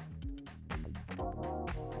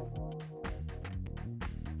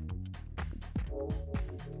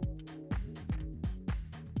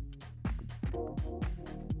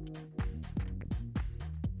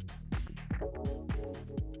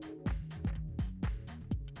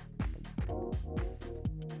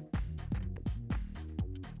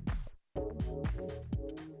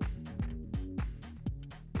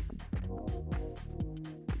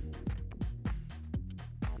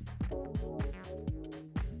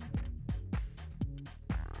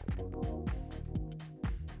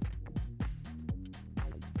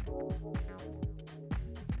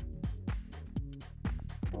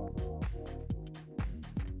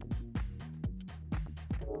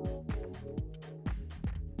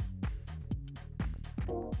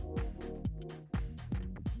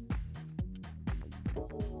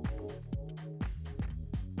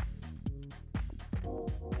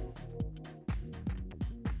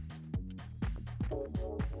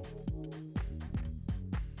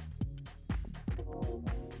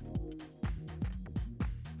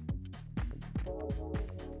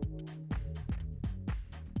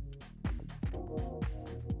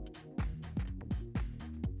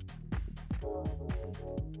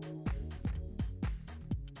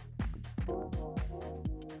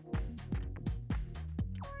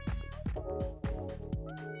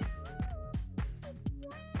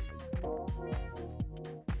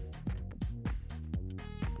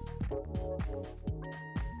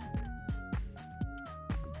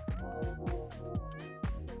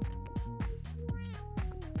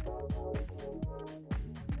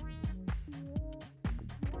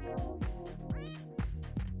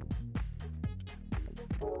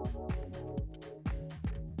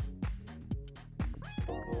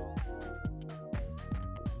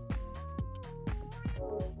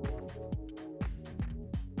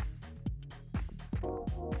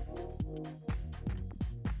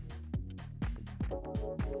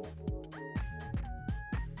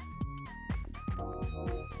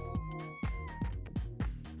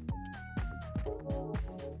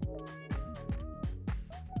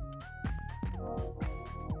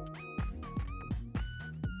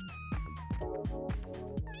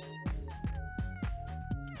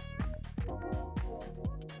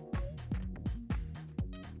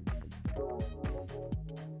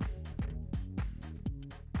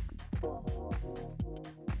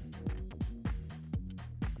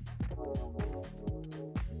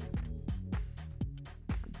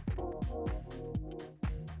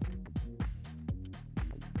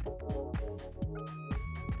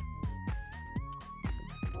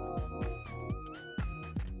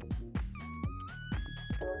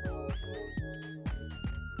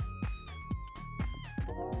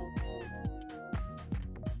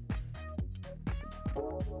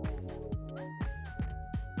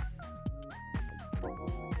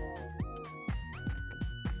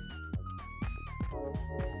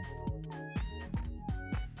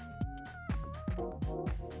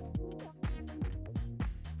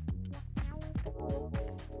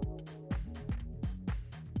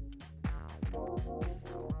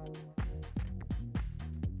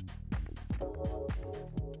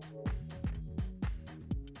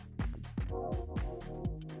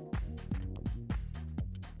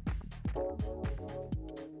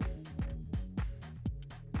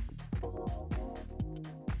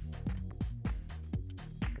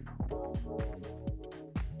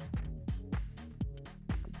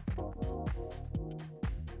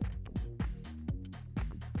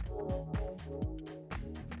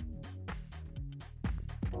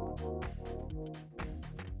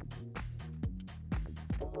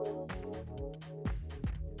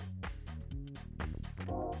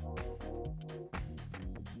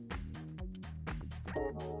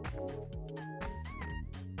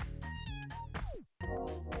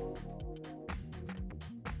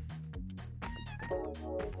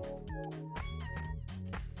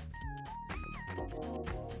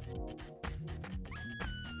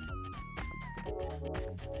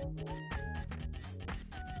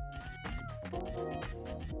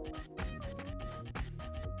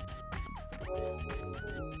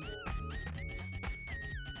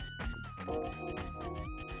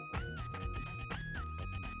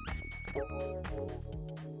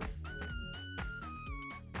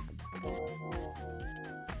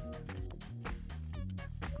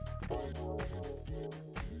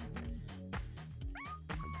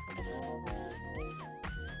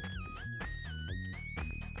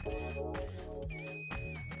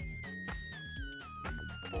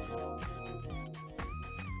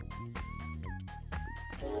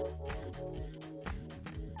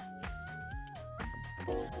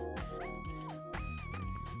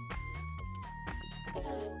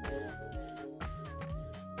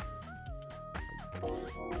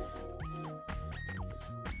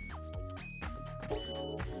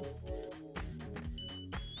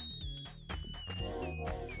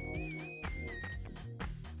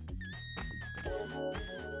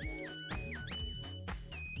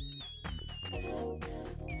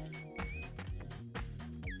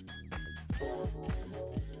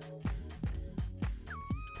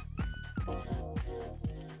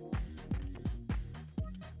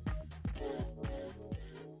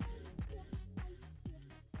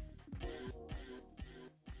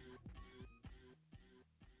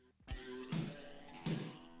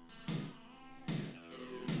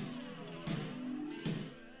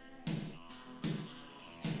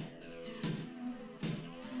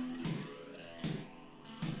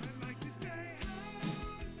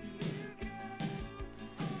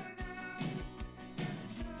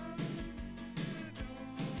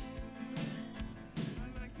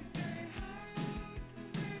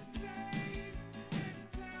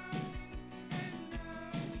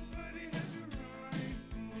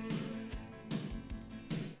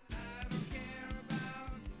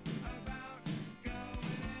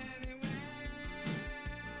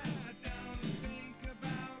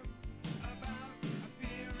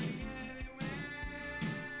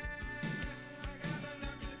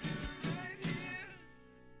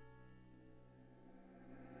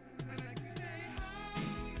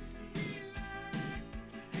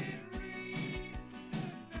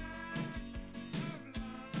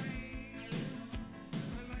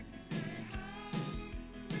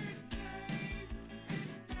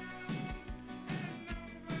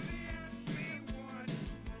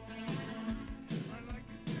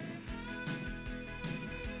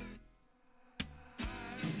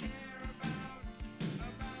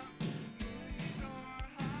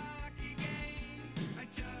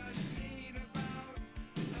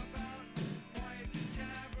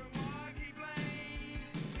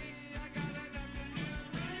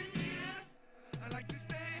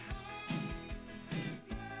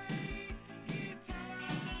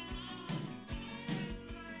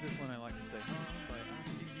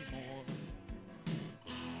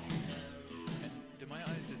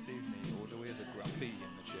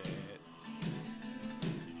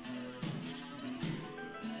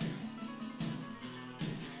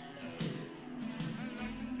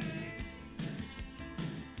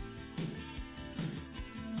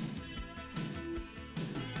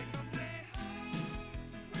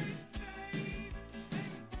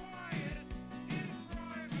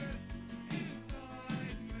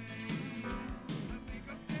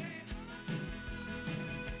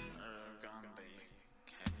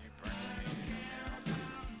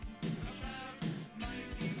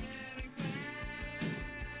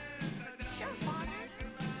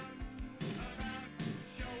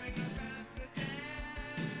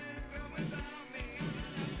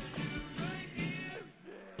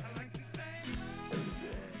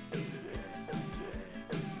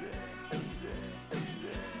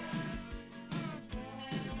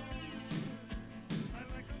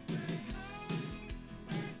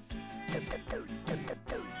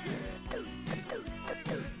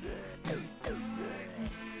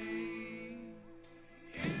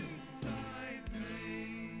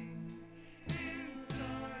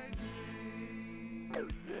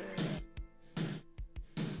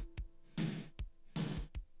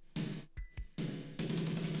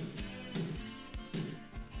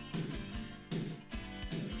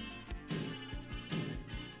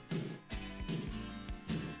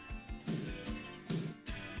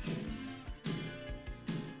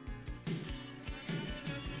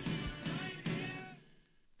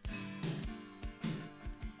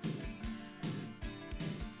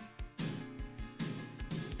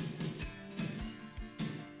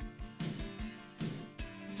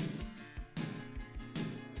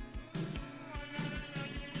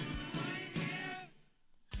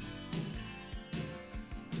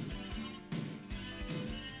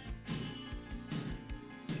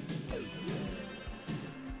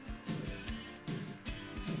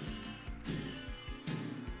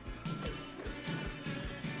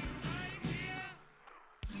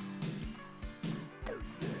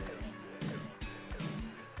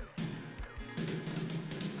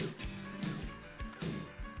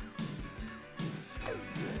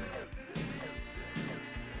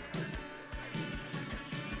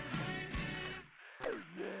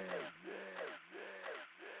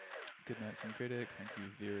 Good Night Some Critic, thank you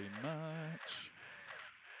very much.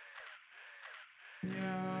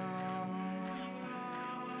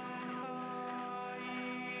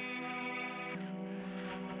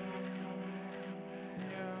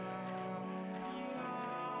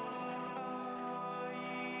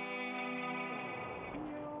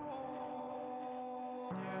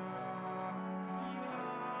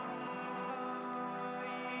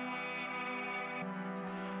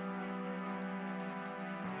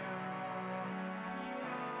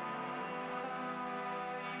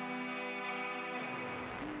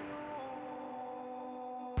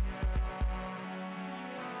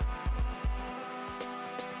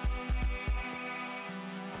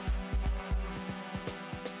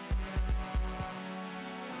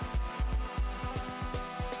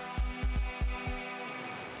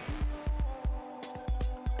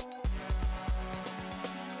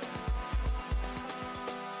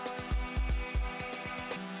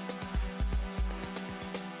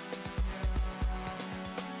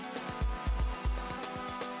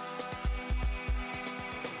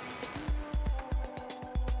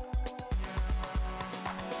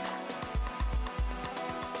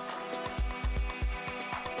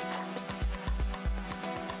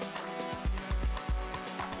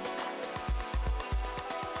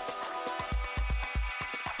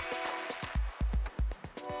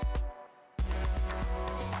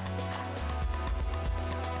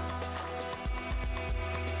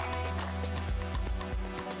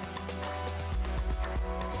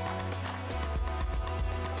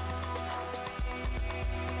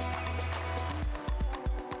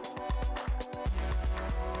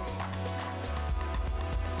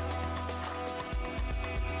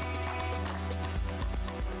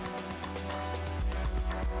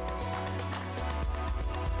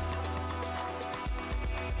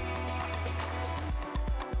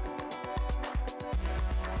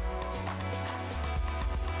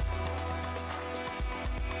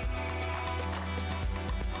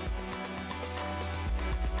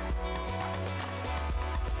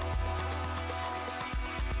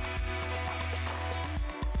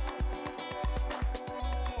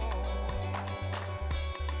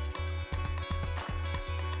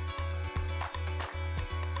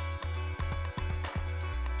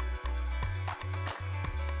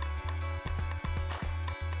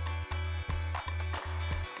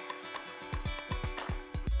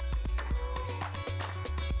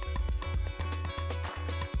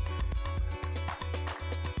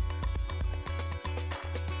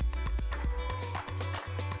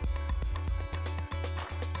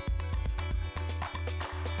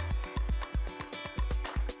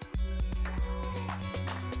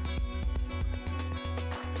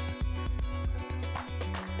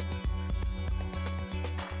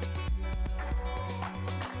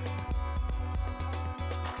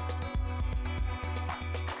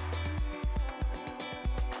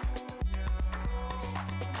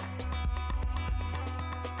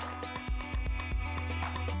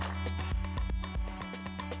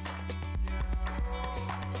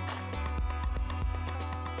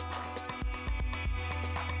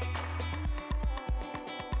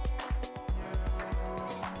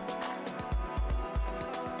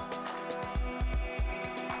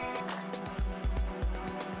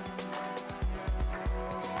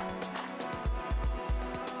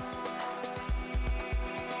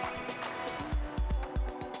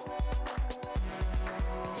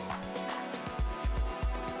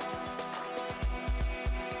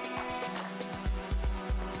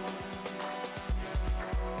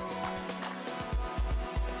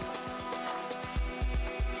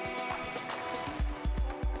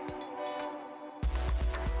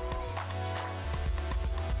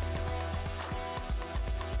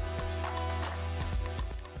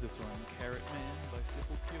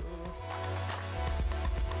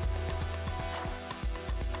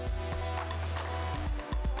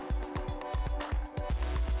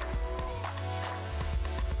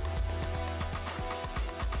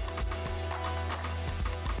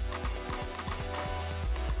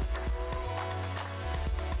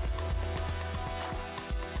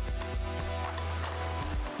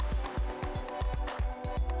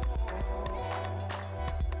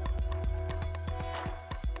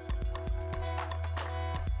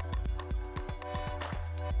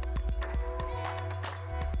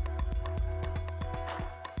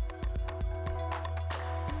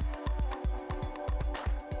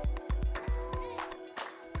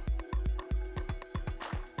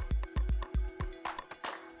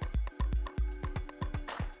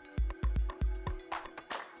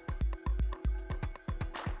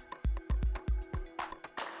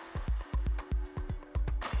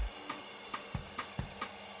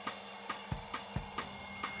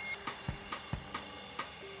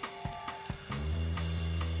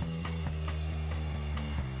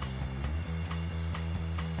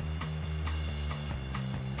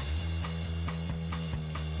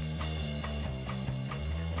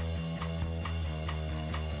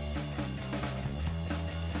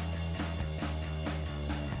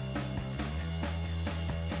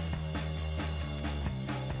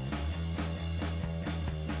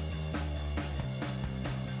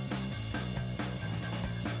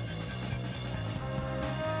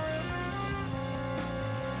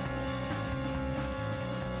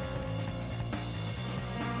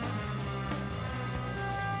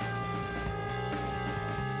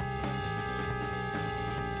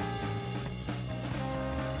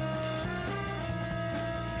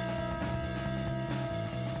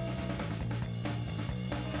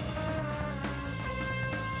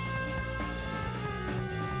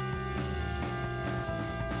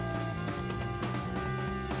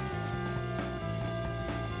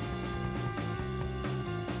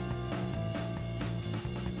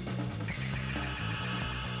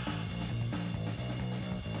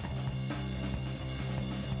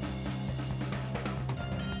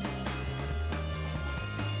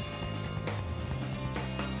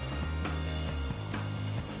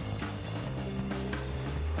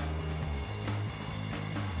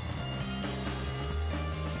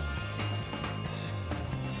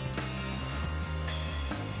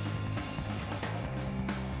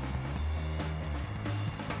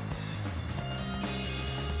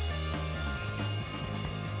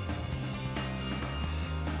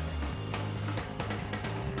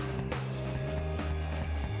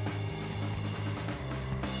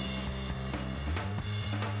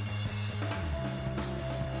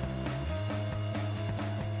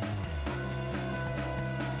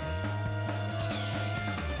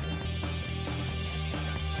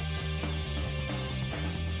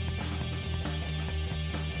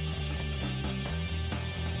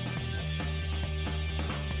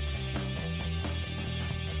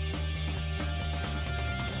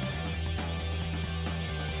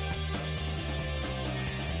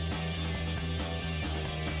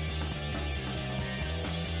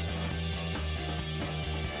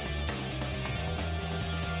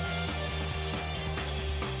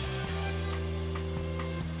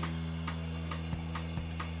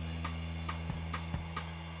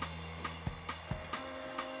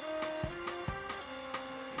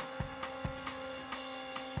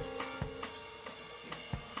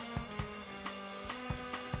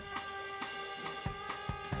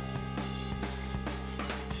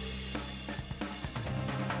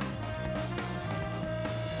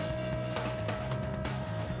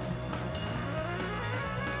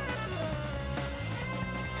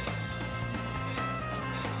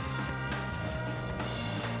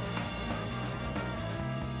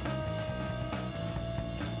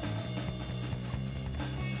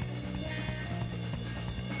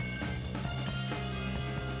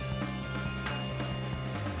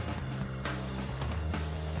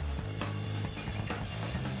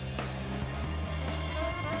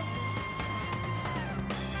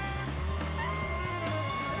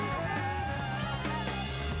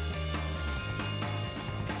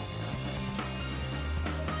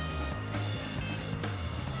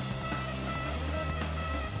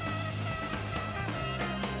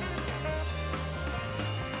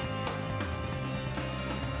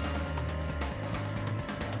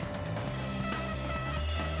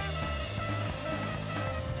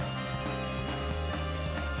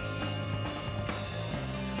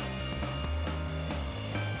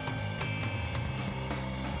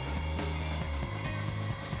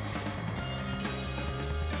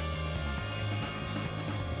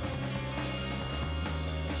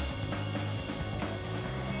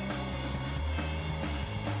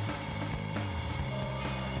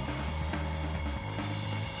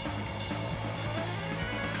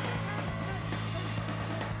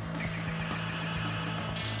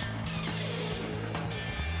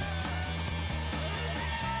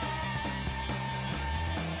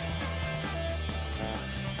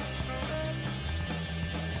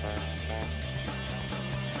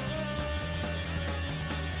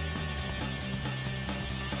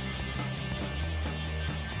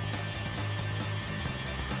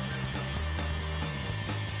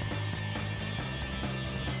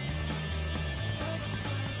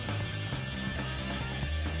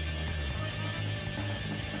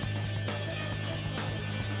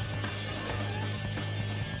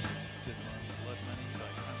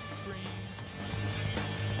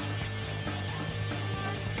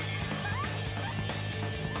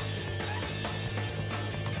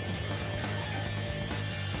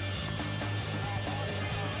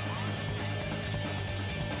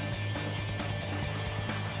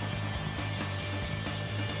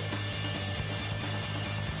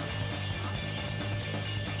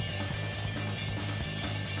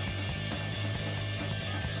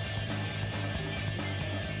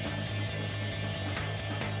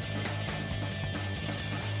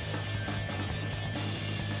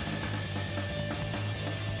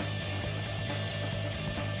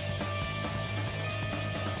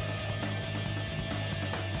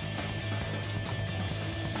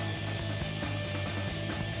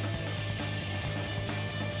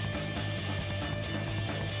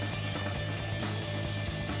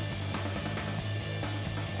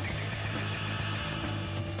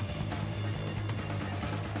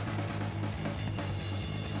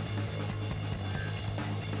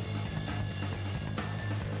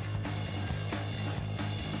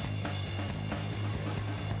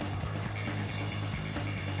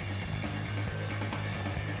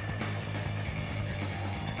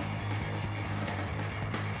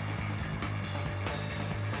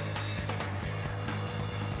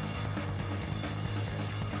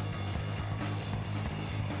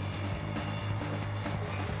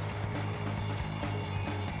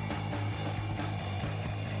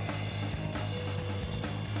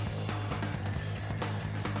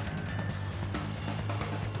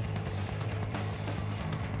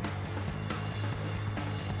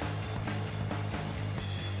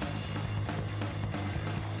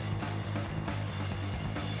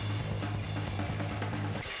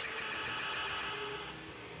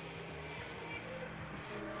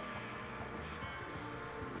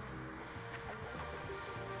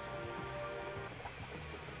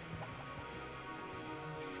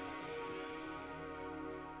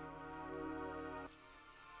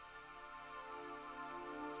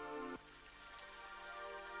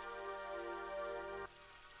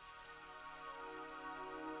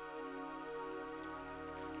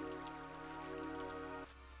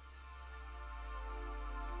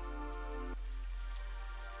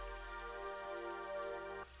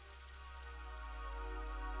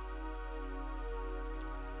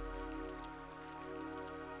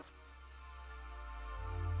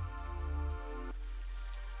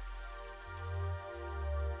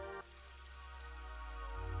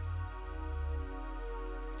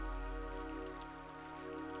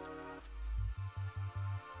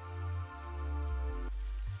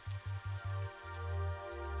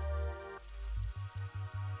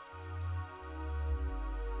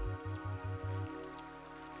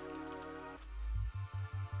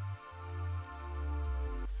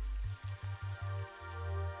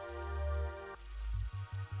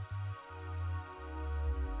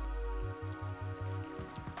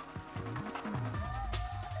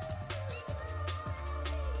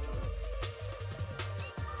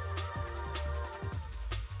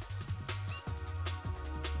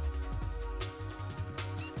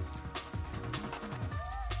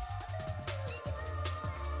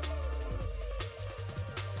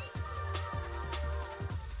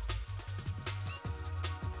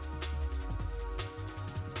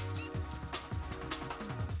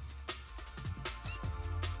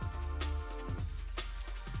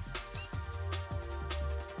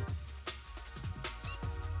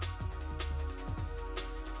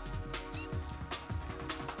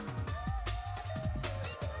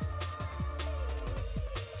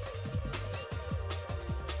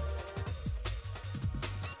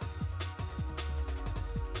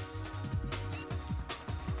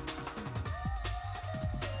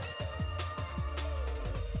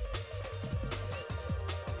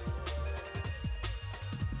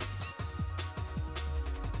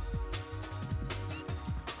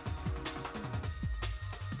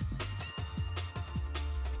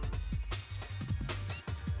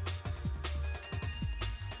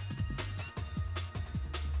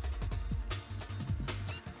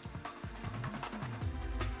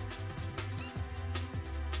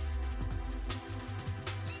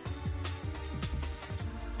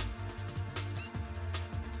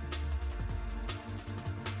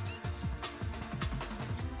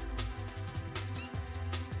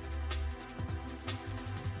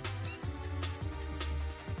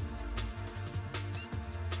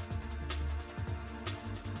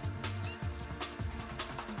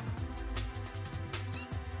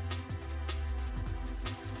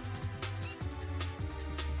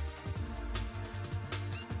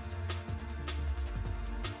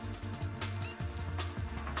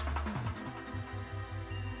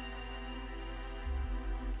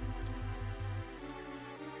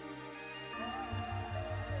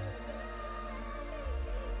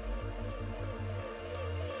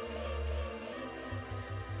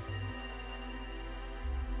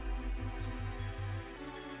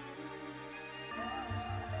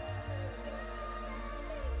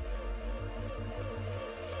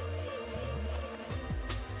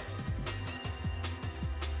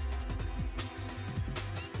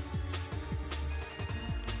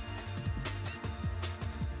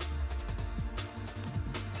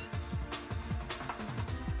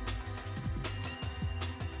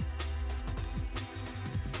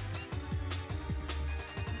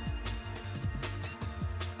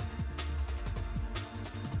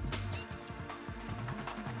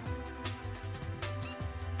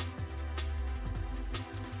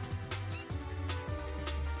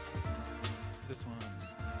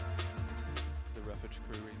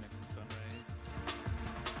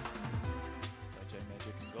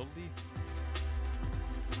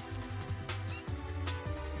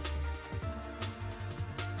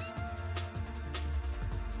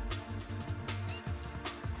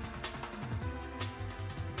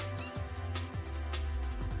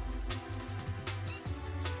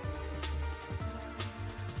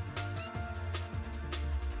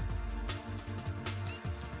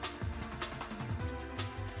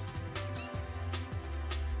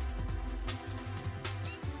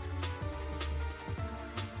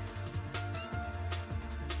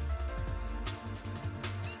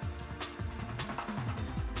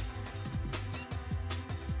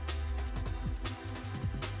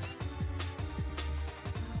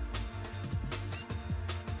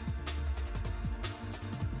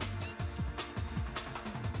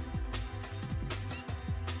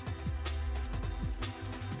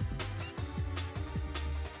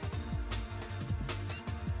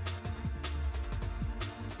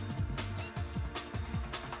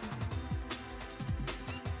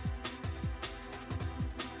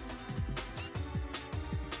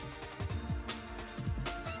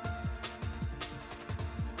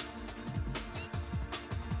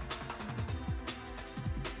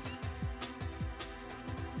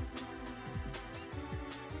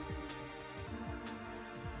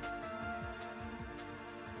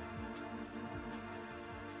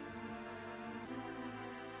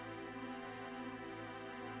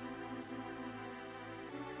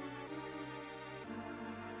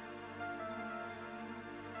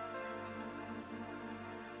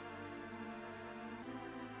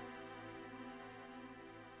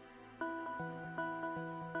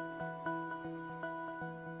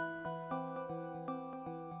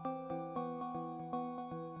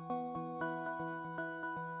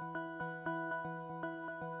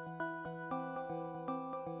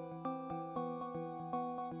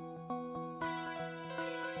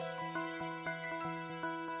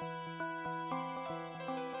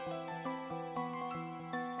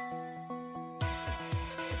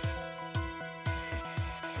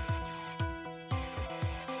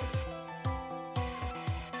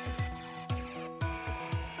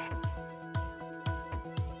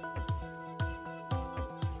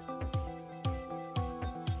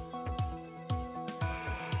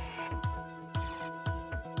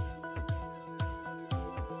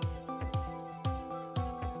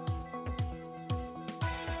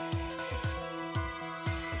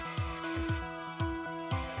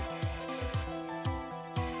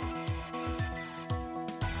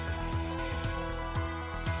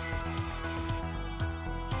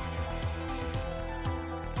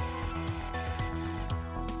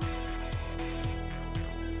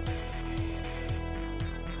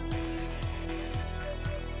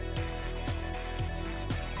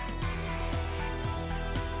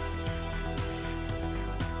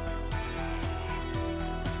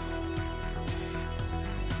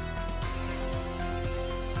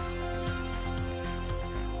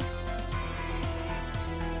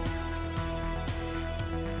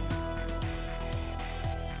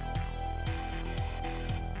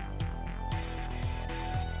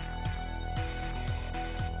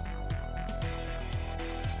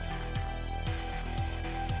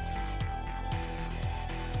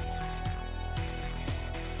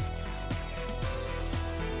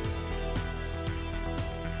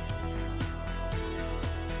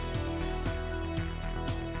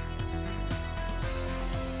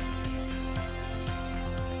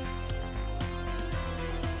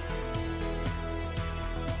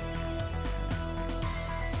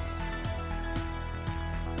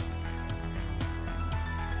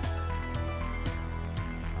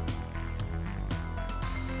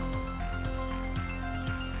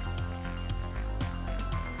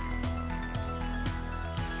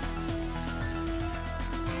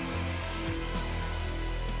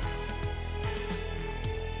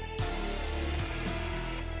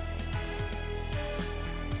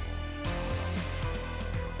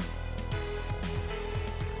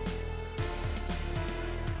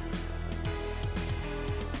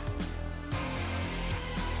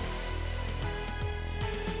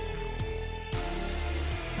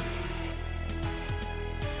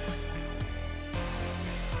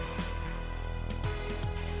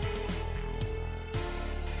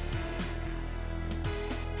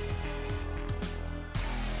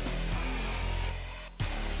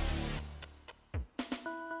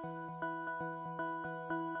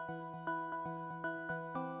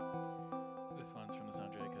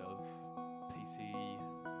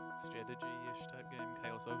 strategy-ish type game,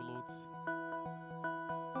 Chaos Overlords.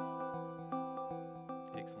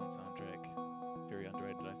 Excellent soundtrack, very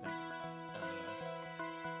underrated, I think.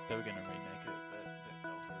 They were going to remake it, but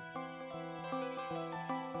that fell through.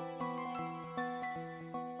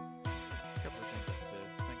 A couple of tunes after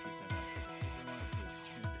this. Thank you so much, everyone who's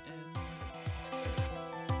tuned in.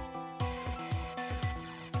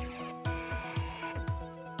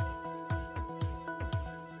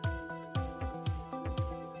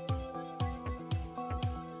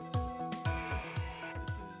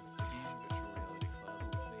 This is again Virtual Reality Club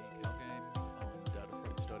with me, Calgames, on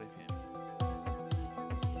datafruits.fm.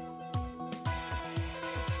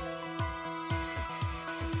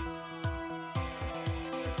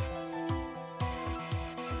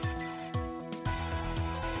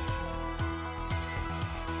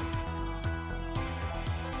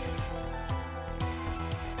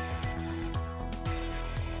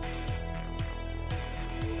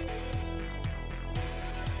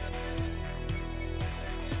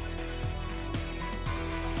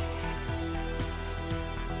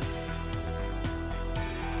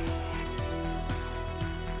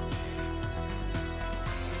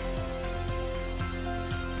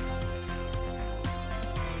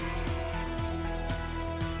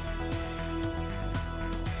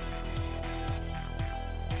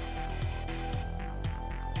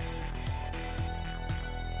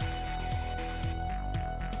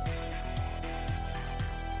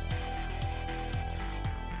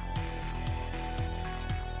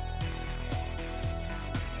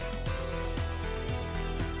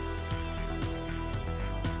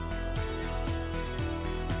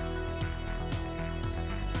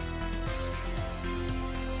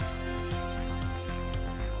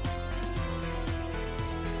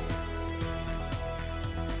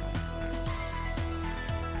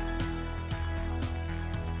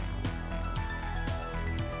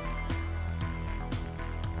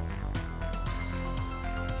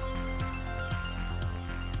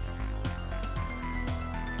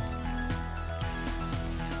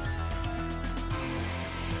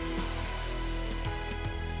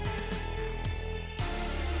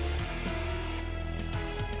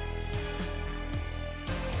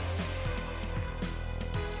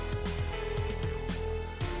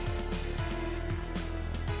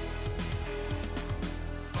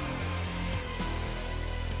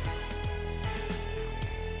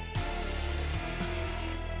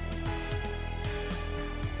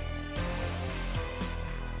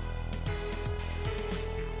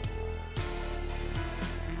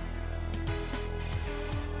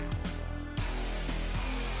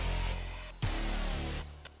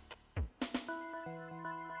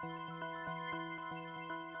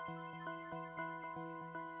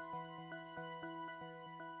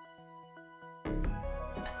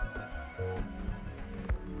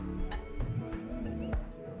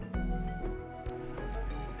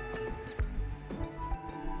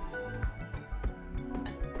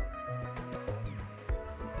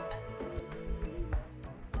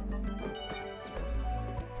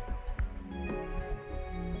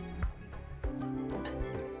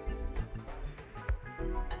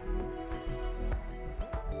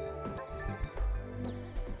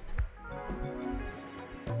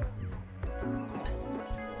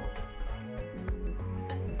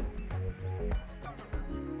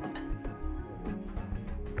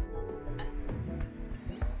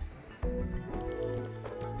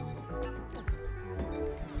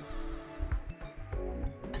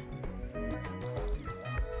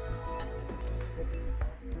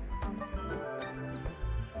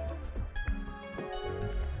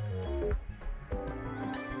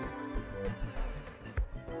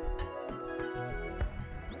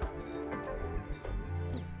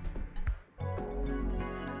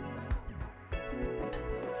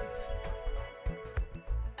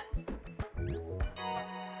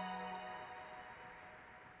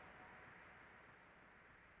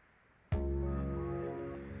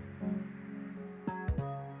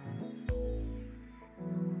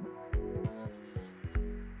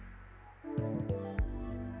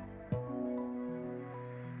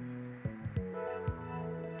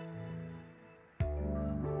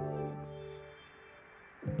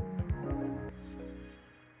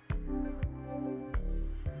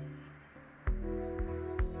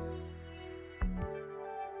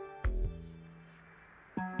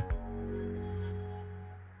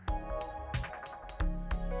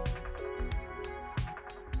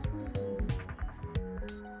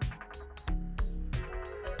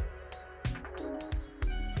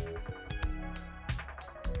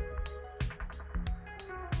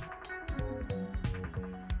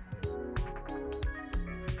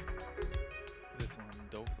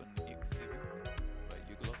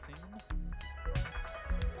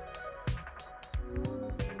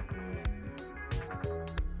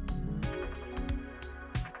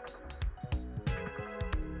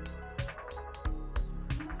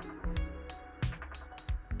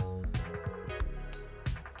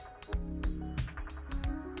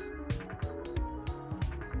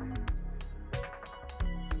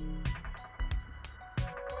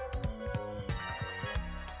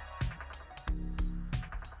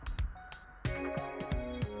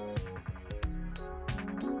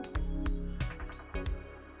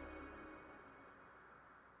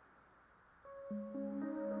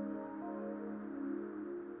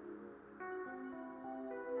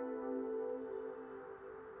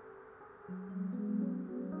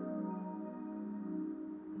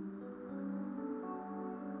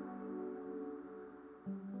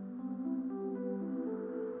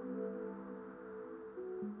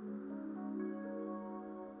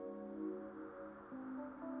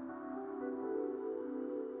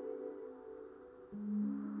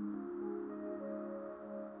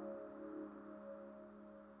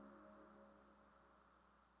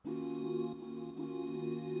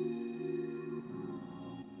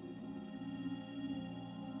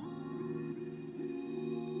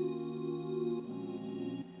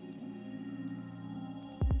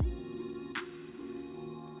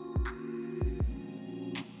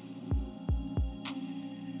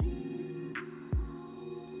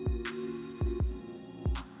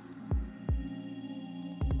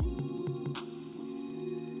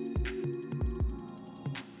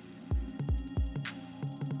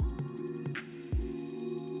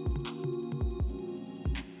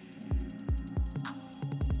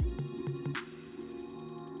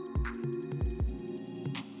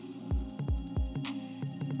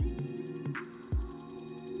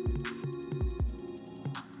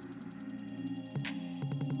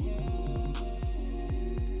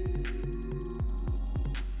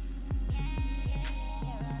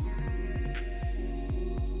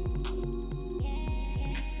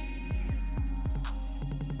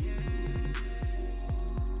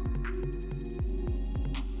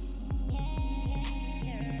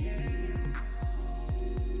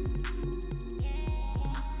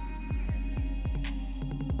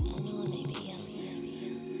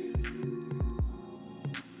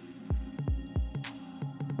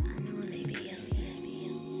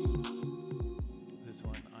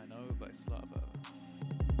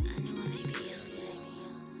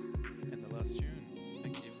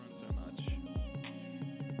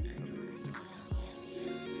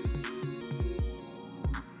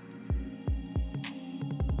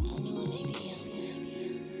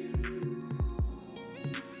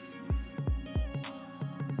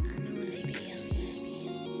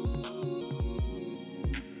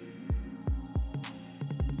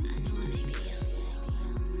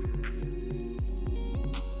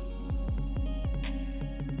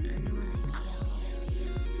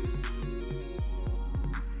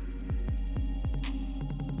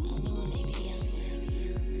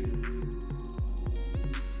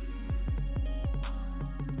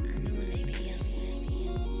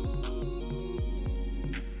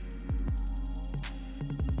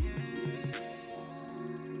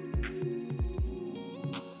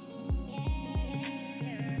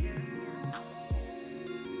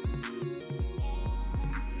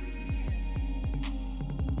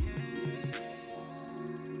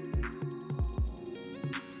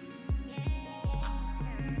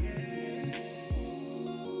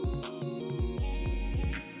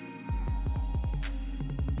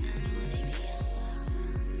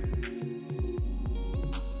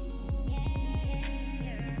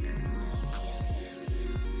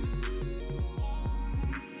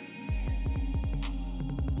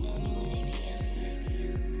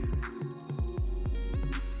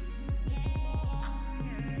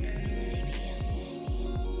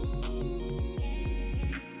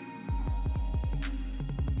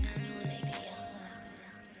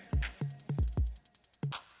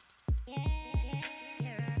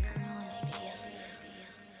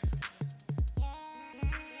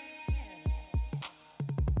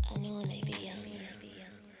 when they be young.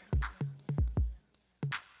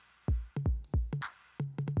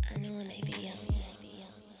 I know when they be